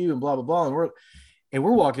OU and blah blah blah, and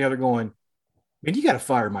we're walking out there going, man, you got to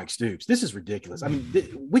fire Mike Stoops. This is ridiculous. I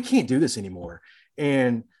mean, we can't do this anymore.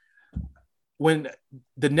 And when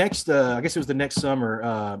the next, I guess it was the next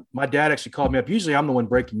summer, my dad actually called me up. Usually I'm the one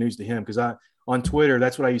breaking news to him, because on Twitter,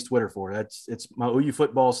 that's what I use Twitter for. It's my OU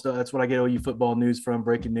football stuff. That's what I get OU football news from,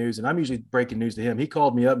 breaking news. And I'm usually breaking news to him. He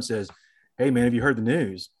called me up and says, "Hey man, have you heard the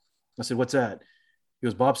news?" I said, "What's that?" He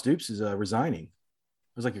goes, "Bob Stoops is resigning."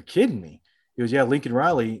 I was like, "You're kidding me." He goes, "Yeah, Lincoln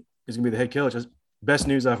Riley is going to be the head coach." I said, "Best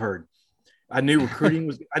news I've heard." I knew recruiting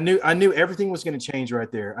was, I knew everything was going to change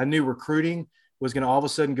right there. I knew recruiting was going to all of a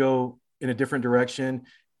sudden go in a different direction.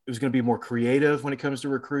 It was going to be more creative when it comes to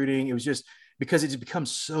recruiting. It was just because it's become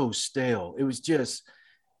so stale. It was just,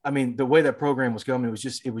 I mean, the way that program was going, it was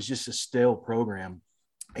just a stale program.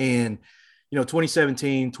 And,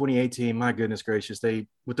 2017, 2018, my goodness gracious,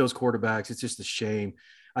 with those quarterbacks, it's just a shame.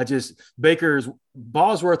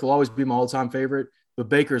 Bosworth will always be my all-time favorite, but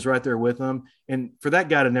Baker's right there with them. And for that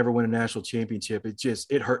guy to never win a national championship,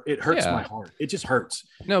 it hurts my heart. It just hurts.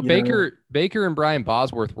 No, Baker and Brian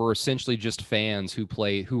Bosworth were essentially just fans who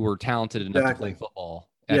were talented enough to play football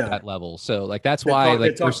at that level. So like, that's why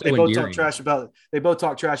they both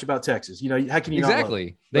talk trash about Texas. How can you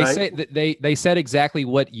exactly? Not love them, right? They said exactly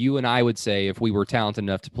what you and I would say if we were talented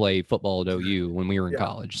enough to play football at OU when we were in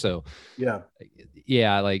college. So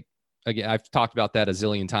like, again, I've talked about that a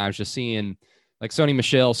zillion times, just seeing like Sony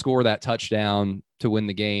Michel score that touchdown to win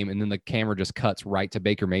the game, and then the camera just cuts right to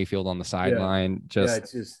Baker Mayfield on the sideline.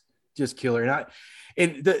 It's just killer.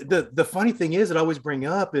 And the funny thing is that I always bring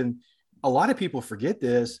up, and a lot of people forget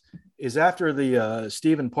this, is after the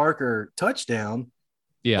Stephen Parker touchdown,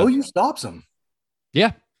 OU stops them.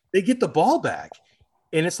 Yeah, they get the ball back,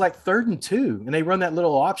 and it's like 3rd and 2, and they run that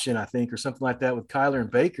little option, I think, or something like that with Kyler and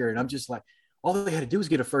Baker, and I'm just like, all they had to do was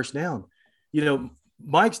get a first down.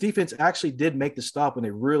 Mike's defense actually did make the stop when they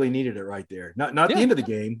really needed it right there. Not the end of the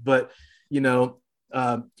game, but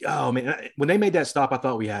oh man, when they made that stop, I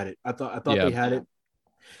thought we had it. I thought they had it.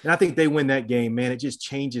 And I think they win that game, man. It just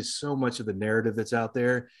changes so much of the narrative that's out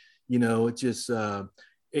there. It just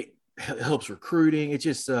it helps recruiting. It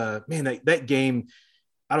just man, that game,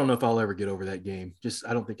 I don't know if I'll ever get over that game.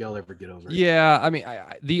 I don't think I'll ever get over it. Yeah, I mean,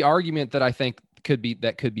 the argument that I think could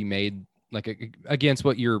be made, like, against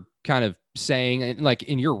what you're kind of saying, and like,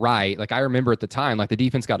 and you're right. Like, I remember at the time, like, the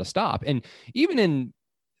defense got to stop. And even in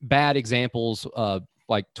bad examples of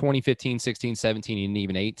like 2015, 16, 17, and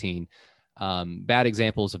even 18, bad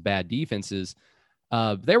examples of bad defenses,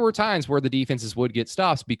 there were times where the defenses would get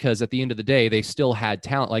stops because at the end of the day, they still had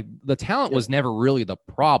talent. Like, the talent was never really the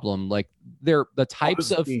problem. Like, the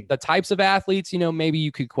types of athletes, maybe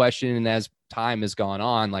you could question, and as time has gone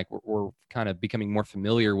on, like, we're kind of becoming more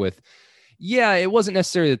familiar with. Yeah, it wasn't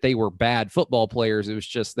necessarily that they were bad football players. It was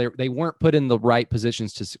just they weren't put in the right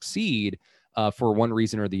positions to succeed for one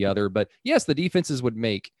reason or the other. But yes, the defenses would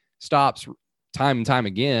make stops time and time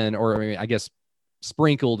again, or I guess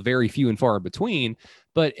sprinkled very few and far between.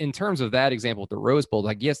 But in terms of that example with the Rose Bowl,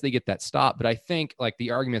 like, yes, they get that stop. But I think like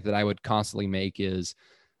the argument that I would constantly make is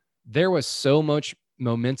there was so much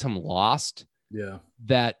momentum lost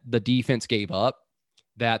that the defense gave up,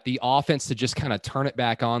 that the offense to just kind of turn it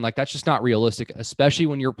back on, like that's just not realistic, especially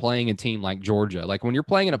when you're playing a team like Georgia. Like when you're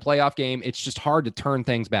playing in a playoff game, it's just hard to turn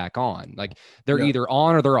things back on. Like they're either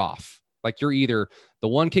on or they're off. Like you're either the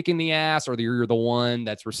one kicking the ass or you're the one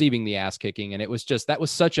that's receiving the ass kicking. And it was just, that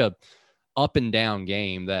was such a up and down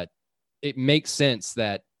game that it makes sense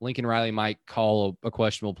that Lincoln Riley might call a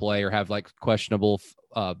questionable play or have like questionable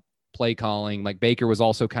play calling. Like Baker was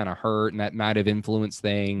also kind of hurt and that might have influenced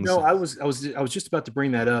things. No, I was just about to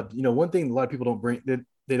bring that up. You know, one thing a lot of people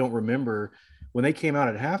they don't remember, when they came out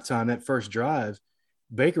at halftime, that first drive,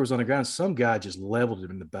 Baker was on the ground. Some guy just leveled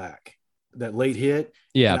him in the back, that late hit.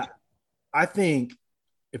 Yeah. I think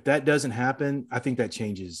if that doesn't happen, I think that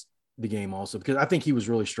changes the game also, because I think he was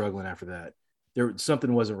really struggling after that.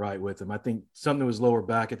 Something wasn't right with him. I think something was lower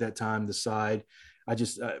back at that time, the side. I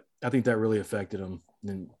think that really affected him.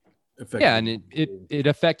 And it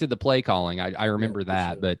affected the play calling. I remember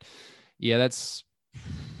that, sure. But yeah, that's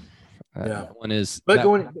one is. But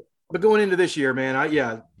going into this year, man,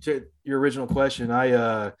 to your original question,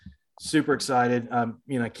 super excited.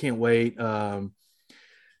 I can't wait.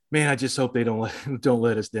 Man, I just hope they don't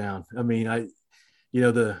let us down. I mean, like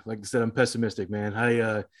I said, I'm pessimistic, man.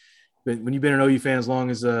 When you've been an OU fan as long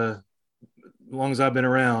as I've been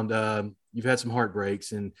around, you've had some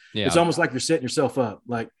heartbreaks, and it's almost like you're setting yourself up.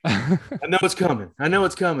 Like, I know it's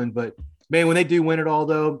coming, but man, when they do win it all,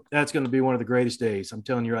 though, that's going to be one of the greatest days. I'm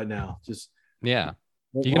telling you right now. You're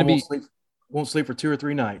going to won't sleep for 2 or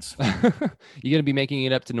 3 nights. You going to be making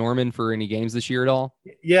it up to Norman for any games this year at all?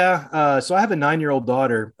 Yeah. So I have a 9-year-old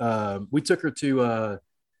daughter. We took her to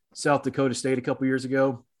South Dakota State a couple years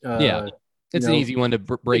ago. It's an easy one to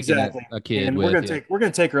break in a kid. And we're going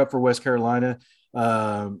to take her up for West Carolina.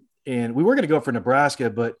 And we were going to go for Nebraska,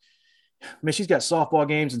 but man, she's got softball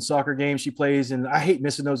games and soccer games she plays, and I hate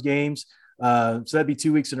missing those games. So that'd be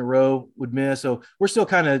 2 weeks in a row would miss. So we're still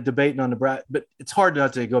kind of debating on Nebraska, but it's hard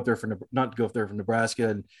not to go up there for Nebraska.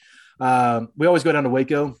 And we always go down to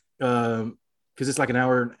Waco because it's like an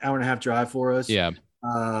hour and a half drive for us. Yeah.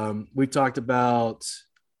 We talked about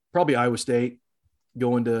probably Iowa State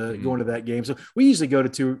going to that game. So we usually go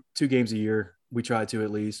to two games a year. We try to,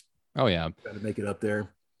 at least. Oh yeah. Try to make it up there.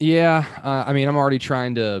 Yeah. I mean, I'm already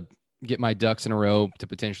trying to get my ducks in a row to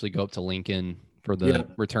potentially go up to Lincoln for the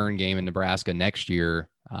return game in Nebraska next year.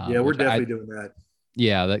 We're definitely doing that.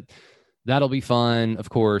 Yeah, that'll be fun. Of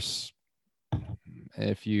course,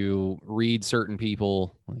 if you read certain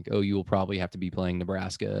people, like, you will probably have to be playing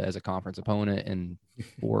Nebraska as a conference opponent in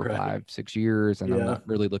 4 or 5, 6 years. And I'm not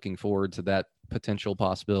really looking forward to that potential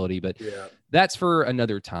possibility, but that's for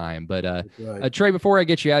another time. But Trey, before I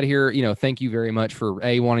get you out of here, thank you very much for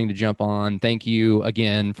wanting to jump on. Thank you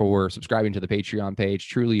again for subscribing to the Patreon page.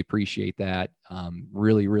 Truly appreciate that.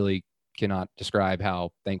 Really, really cannot describe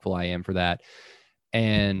how thankful I am for that.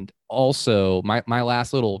 And also my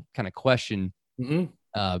last little kind of question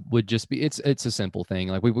would just be, it's a simple thing.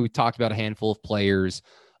 Like we talked about a handful of players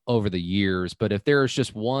over the years, but if there's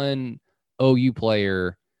just one OU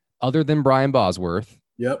player other than Brian Bosworth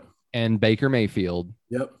and Baker Mayfield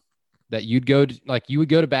that you would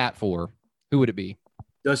go to bat for, who would it be?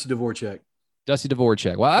 Dusty Dvorak.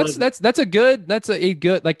 Well, that's a good,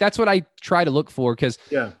 like, that's what I try to look for. Cause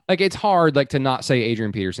like, it's hard, like, to not say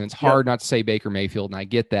Adrian Peterson. It's hard not to say Baker Mayfield. And I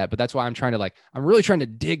get that, but that's why I'm really trying to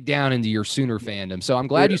dig down into your Sooner fandom. So I'm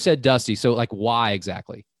glad you said Dusty. So like, why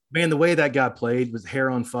exactly? Man, the way that guy played with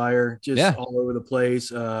hair on fire, just all over the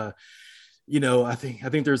place. I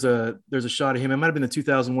think there's a shot of him. It might've been the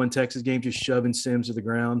 2001 Texas game, just shoving Sims to the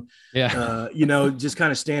ground. Just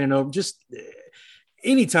kind of standing over. Just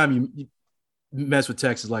anytime you mess with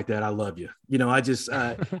Texas like that, I love you. I just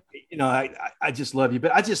love you.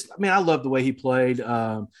 But I love the way he played.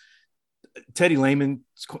 Teddy Lehman,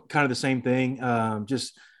 kind of the same thing.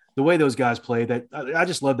 Just the way those guys played. That I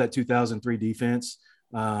just love that 2003 defense.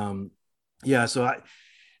 Boz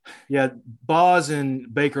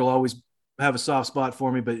and Baker will always have a soft spot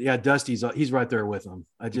for me, but he's right there with them.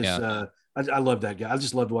 I love that guy. I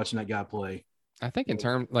just loved watching that guy play. I think in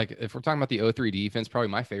terms, like, if we're talking about the 03 defense, probably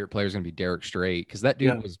my favorite player is going to be Derek Strait, because that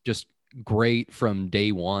dude was just great from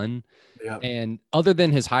day one. And other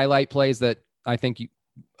than his highlight plays that I think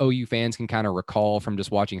OU fans can kind of recall from just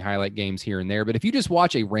watching highlight games here and there, but if you just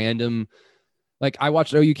watch a random, like, I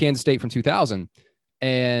watched OU Kansas State from 2000,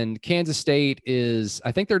 and Kansas State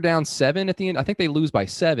I think they're down 7 at the end. I think they lose by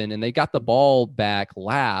 7, and they got the ball back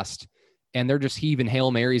last. and they're just heaving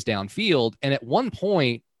Hail Marys downfield. And at one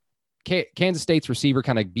point, Kansas State's receiver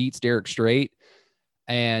kind of beats Derek Strait,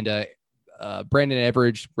 and Brandon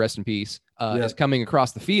Everidge, rest in peace, is coming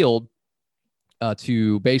across the field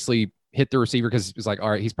to basically hit the receiver because it's like, all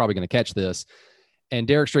right, he's probably going to catch this. And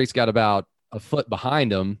Derek Strait's got about a foot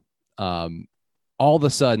behind him. All of a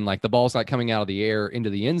sudden, like the ball's not coming out of the air into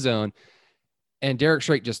the end zone. And Derek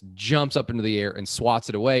Strait just jumps up into the air and swats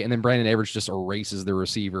it away. And then Brandon Everidge just erases the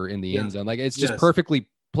receiver in the end zone. Like it's just perfectly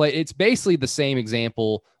played. It's basically the same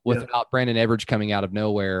example without Brandon Everidge coming out of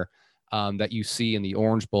nowhere that you see in the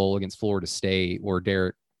Orange Bowl against Florida State, where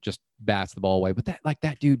Derek just bats the ball away. But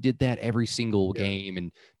that dude did that every single game,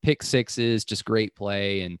 and pick sixes, just great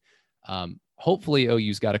play. And hopefully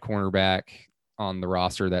OU's got a cornerback on the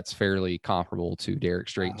roster that's fairly comparable to Derek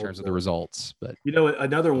Strait in terms of the results. But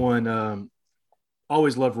another one,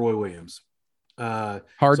 always loved Roy Williams.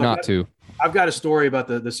 Hard not to. I've got a story about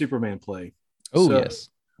the Superman play. Oh, yes.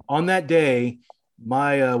 On that day,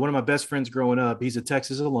 my one of my best friends growing up, he's a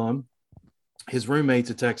Texas alum. His roommate's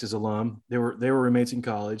a Texas alum. They were roommates in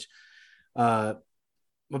college. My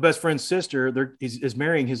best friend's sister is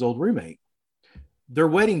marrying his old roommate. Their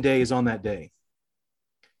wedding day is on that day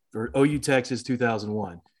for OU Texas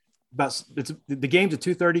 2001. The game's a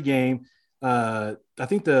 2:30 game. I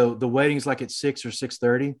think the wedding's like at 6 or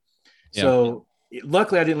 6:30. Yeah. So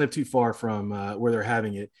luckily I didn't live too far from where they're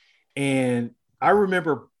having it. And I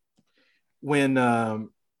remember when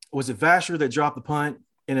was it Vasher that dropped the punt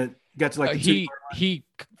and it got to like he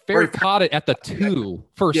fair caught it at the 2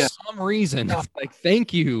 for some reason. It's like,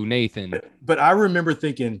 thank you, Nathan. But I remember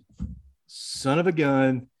thinking, son of a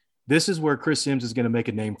gun, this is where Chris Sims is going to make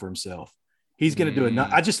a name for himself. He's going to do it.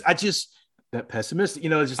 I just that pessimistic,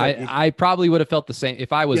 it's just like, I probably would have felt the same.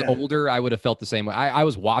 If I was older, I would have felt the same way. I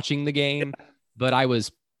was watching the game, but I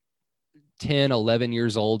was 10, 11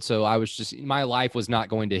 years old. So I was just, my life was not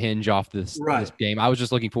going to hinge off this game. I was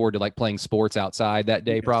just looking forward to like playing sports outside that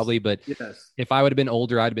day probably. But if I would have been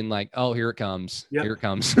older, I'd have been like, oh, here it comes. Yep. Here it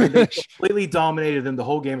comes. They completely dominated them. The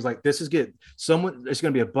whole game was like, this is good. It's going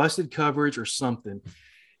to be a busted coverage or something.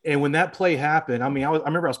 And when that play happened, I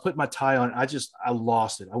remember I was putting my tie on. I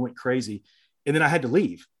lost it. I went crazy. And then I had to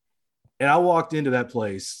leave. And I walked into that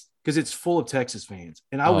place because it's full of Texas fans.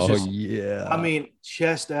 And I was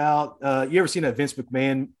chest out. You ever seen that Vince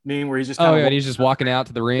McMahon meme where he's just and he's just walking out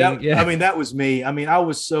to the ring? That was me. I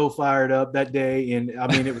was so fired up that day. And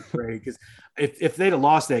it was great because if they'd have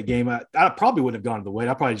lost that game, I probably wouldn't have gone to the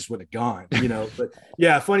wedding. I probably just wouldn't have gone, But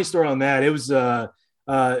yeah, funny story on that. It was Roy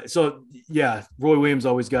Williams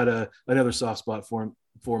always got another soft spot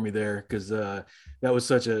for me there because that was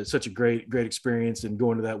such a great experience, and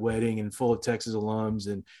going to that wedding and full of Texas alums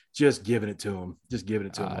and just giving it to him.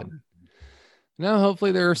 No,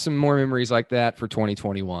 hopefully there are some more memories like that for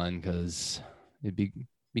 2021 because it'd be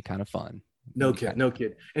kind of fun. No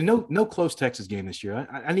kid, and no close Texas game this year.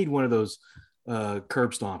 I need one of those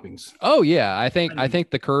curb stompings. Oh yeah, I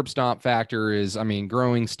think the curb stomp factor is,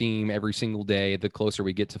 growing steam every single day. The closer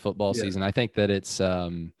we get to football season, I think that it's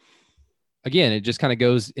again, it just kind of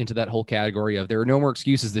goes into that whole category of there are no more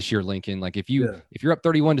excuses this year, Lincoln. Like if you're up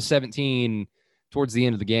 31-17 towards the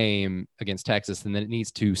end of the game against Texas, then it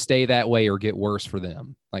needs to stay that way or get worse for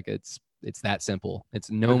them. Like it's that simple. It's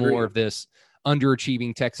no more of this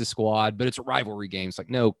underachieving Texas squad, but it's a rivalry game. It's like,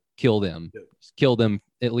 no, kill them. Just kill them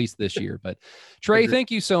at least this year. But Trey, thank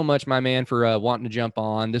you so much, my man, for wanting to jump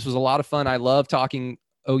on. This was a lot of fun. I love talking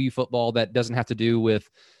OU football that doesn't have to do with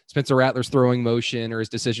Spencer Rattler's throwing motion or his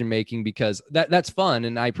decision making, because that's fun,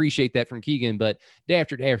 and I appreciate that from Keegan. But day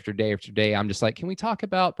after day after day after day, I'm just like, can we talk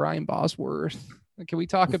about Brian Bosworth? Can we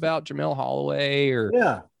talk about Jamel Holloway? Or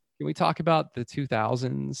can we talk about the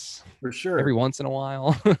 2000s for sure every once in a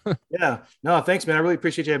while? Yeah, no, thanks, man. I really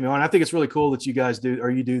appreciate you having me on. I think it's really cool that you guys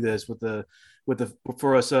you do this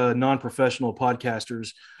for us non-professional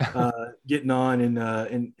podcasters getting on, and I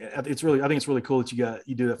think it's really cool that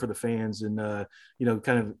you do that for the fans, and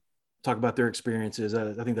kind of talk about their experiences.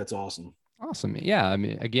 I think that's awesome. Awesome. Yeah.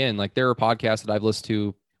 Again, like there are podcasts that I've listened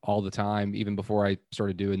to all the time, even before I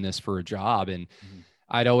started doing this for a job. And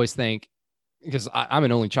I'd always think, because I'm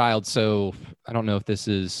an only child, so I don't know if this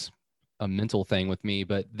is a mental thing with me,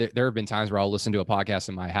 but there have been times where I'll listen to a podcast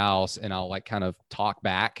in my house and I'll like kind of talk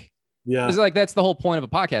back. Yeah. It's like, that's the whole point of a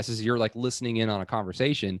podcast, is you're like listening in on a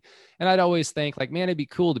conversation. And I'd always think like, man, it'd be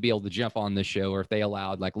cool to be able to jump on this show, or if they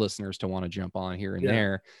allowed like listeners to want to jump on here and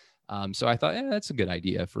there. So I thought, that's a good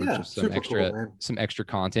idea for just some extra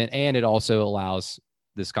content. And it also allows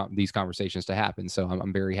these conversations to happen. So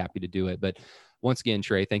I'm very happy to do it. But once again,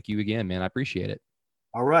 Trey, thank you again, man. I appreciate it.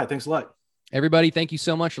 All right. Thanks a lot. Everybody, thank you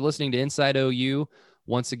so much for listening to Inside OU.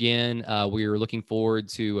 Once again, we are looking forward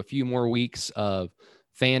to a few more weeks of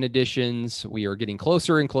fan editions. We are getting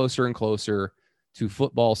closer and closer and closer to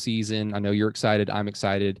football season. I know you're excited. I'm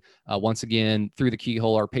excited. Once again, Through the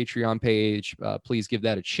Keyhole, our Patreon page, please give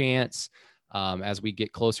that a chance as we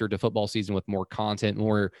get closer to football season with more content,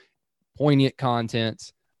 more poignant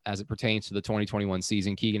content as it pertains to the 2021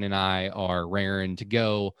 season. Keegan and I are raring to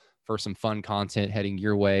go for some fun content heading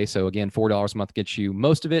your way. So again, $4 a month gets you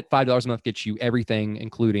most of it. $5 a month gets you everything,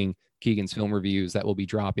 including Keegan's film reviews that will be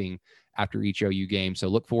dropping after each OU game. So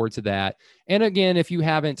look forward to that. And again, if you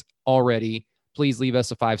haven't already, please leave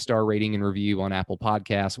us a 5-star rating and review on Apple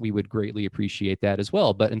Podcasts. We would greatly appreciate that as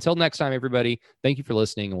well. But until next time, everybody, thank you for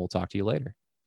listening, and we'll talk to you later.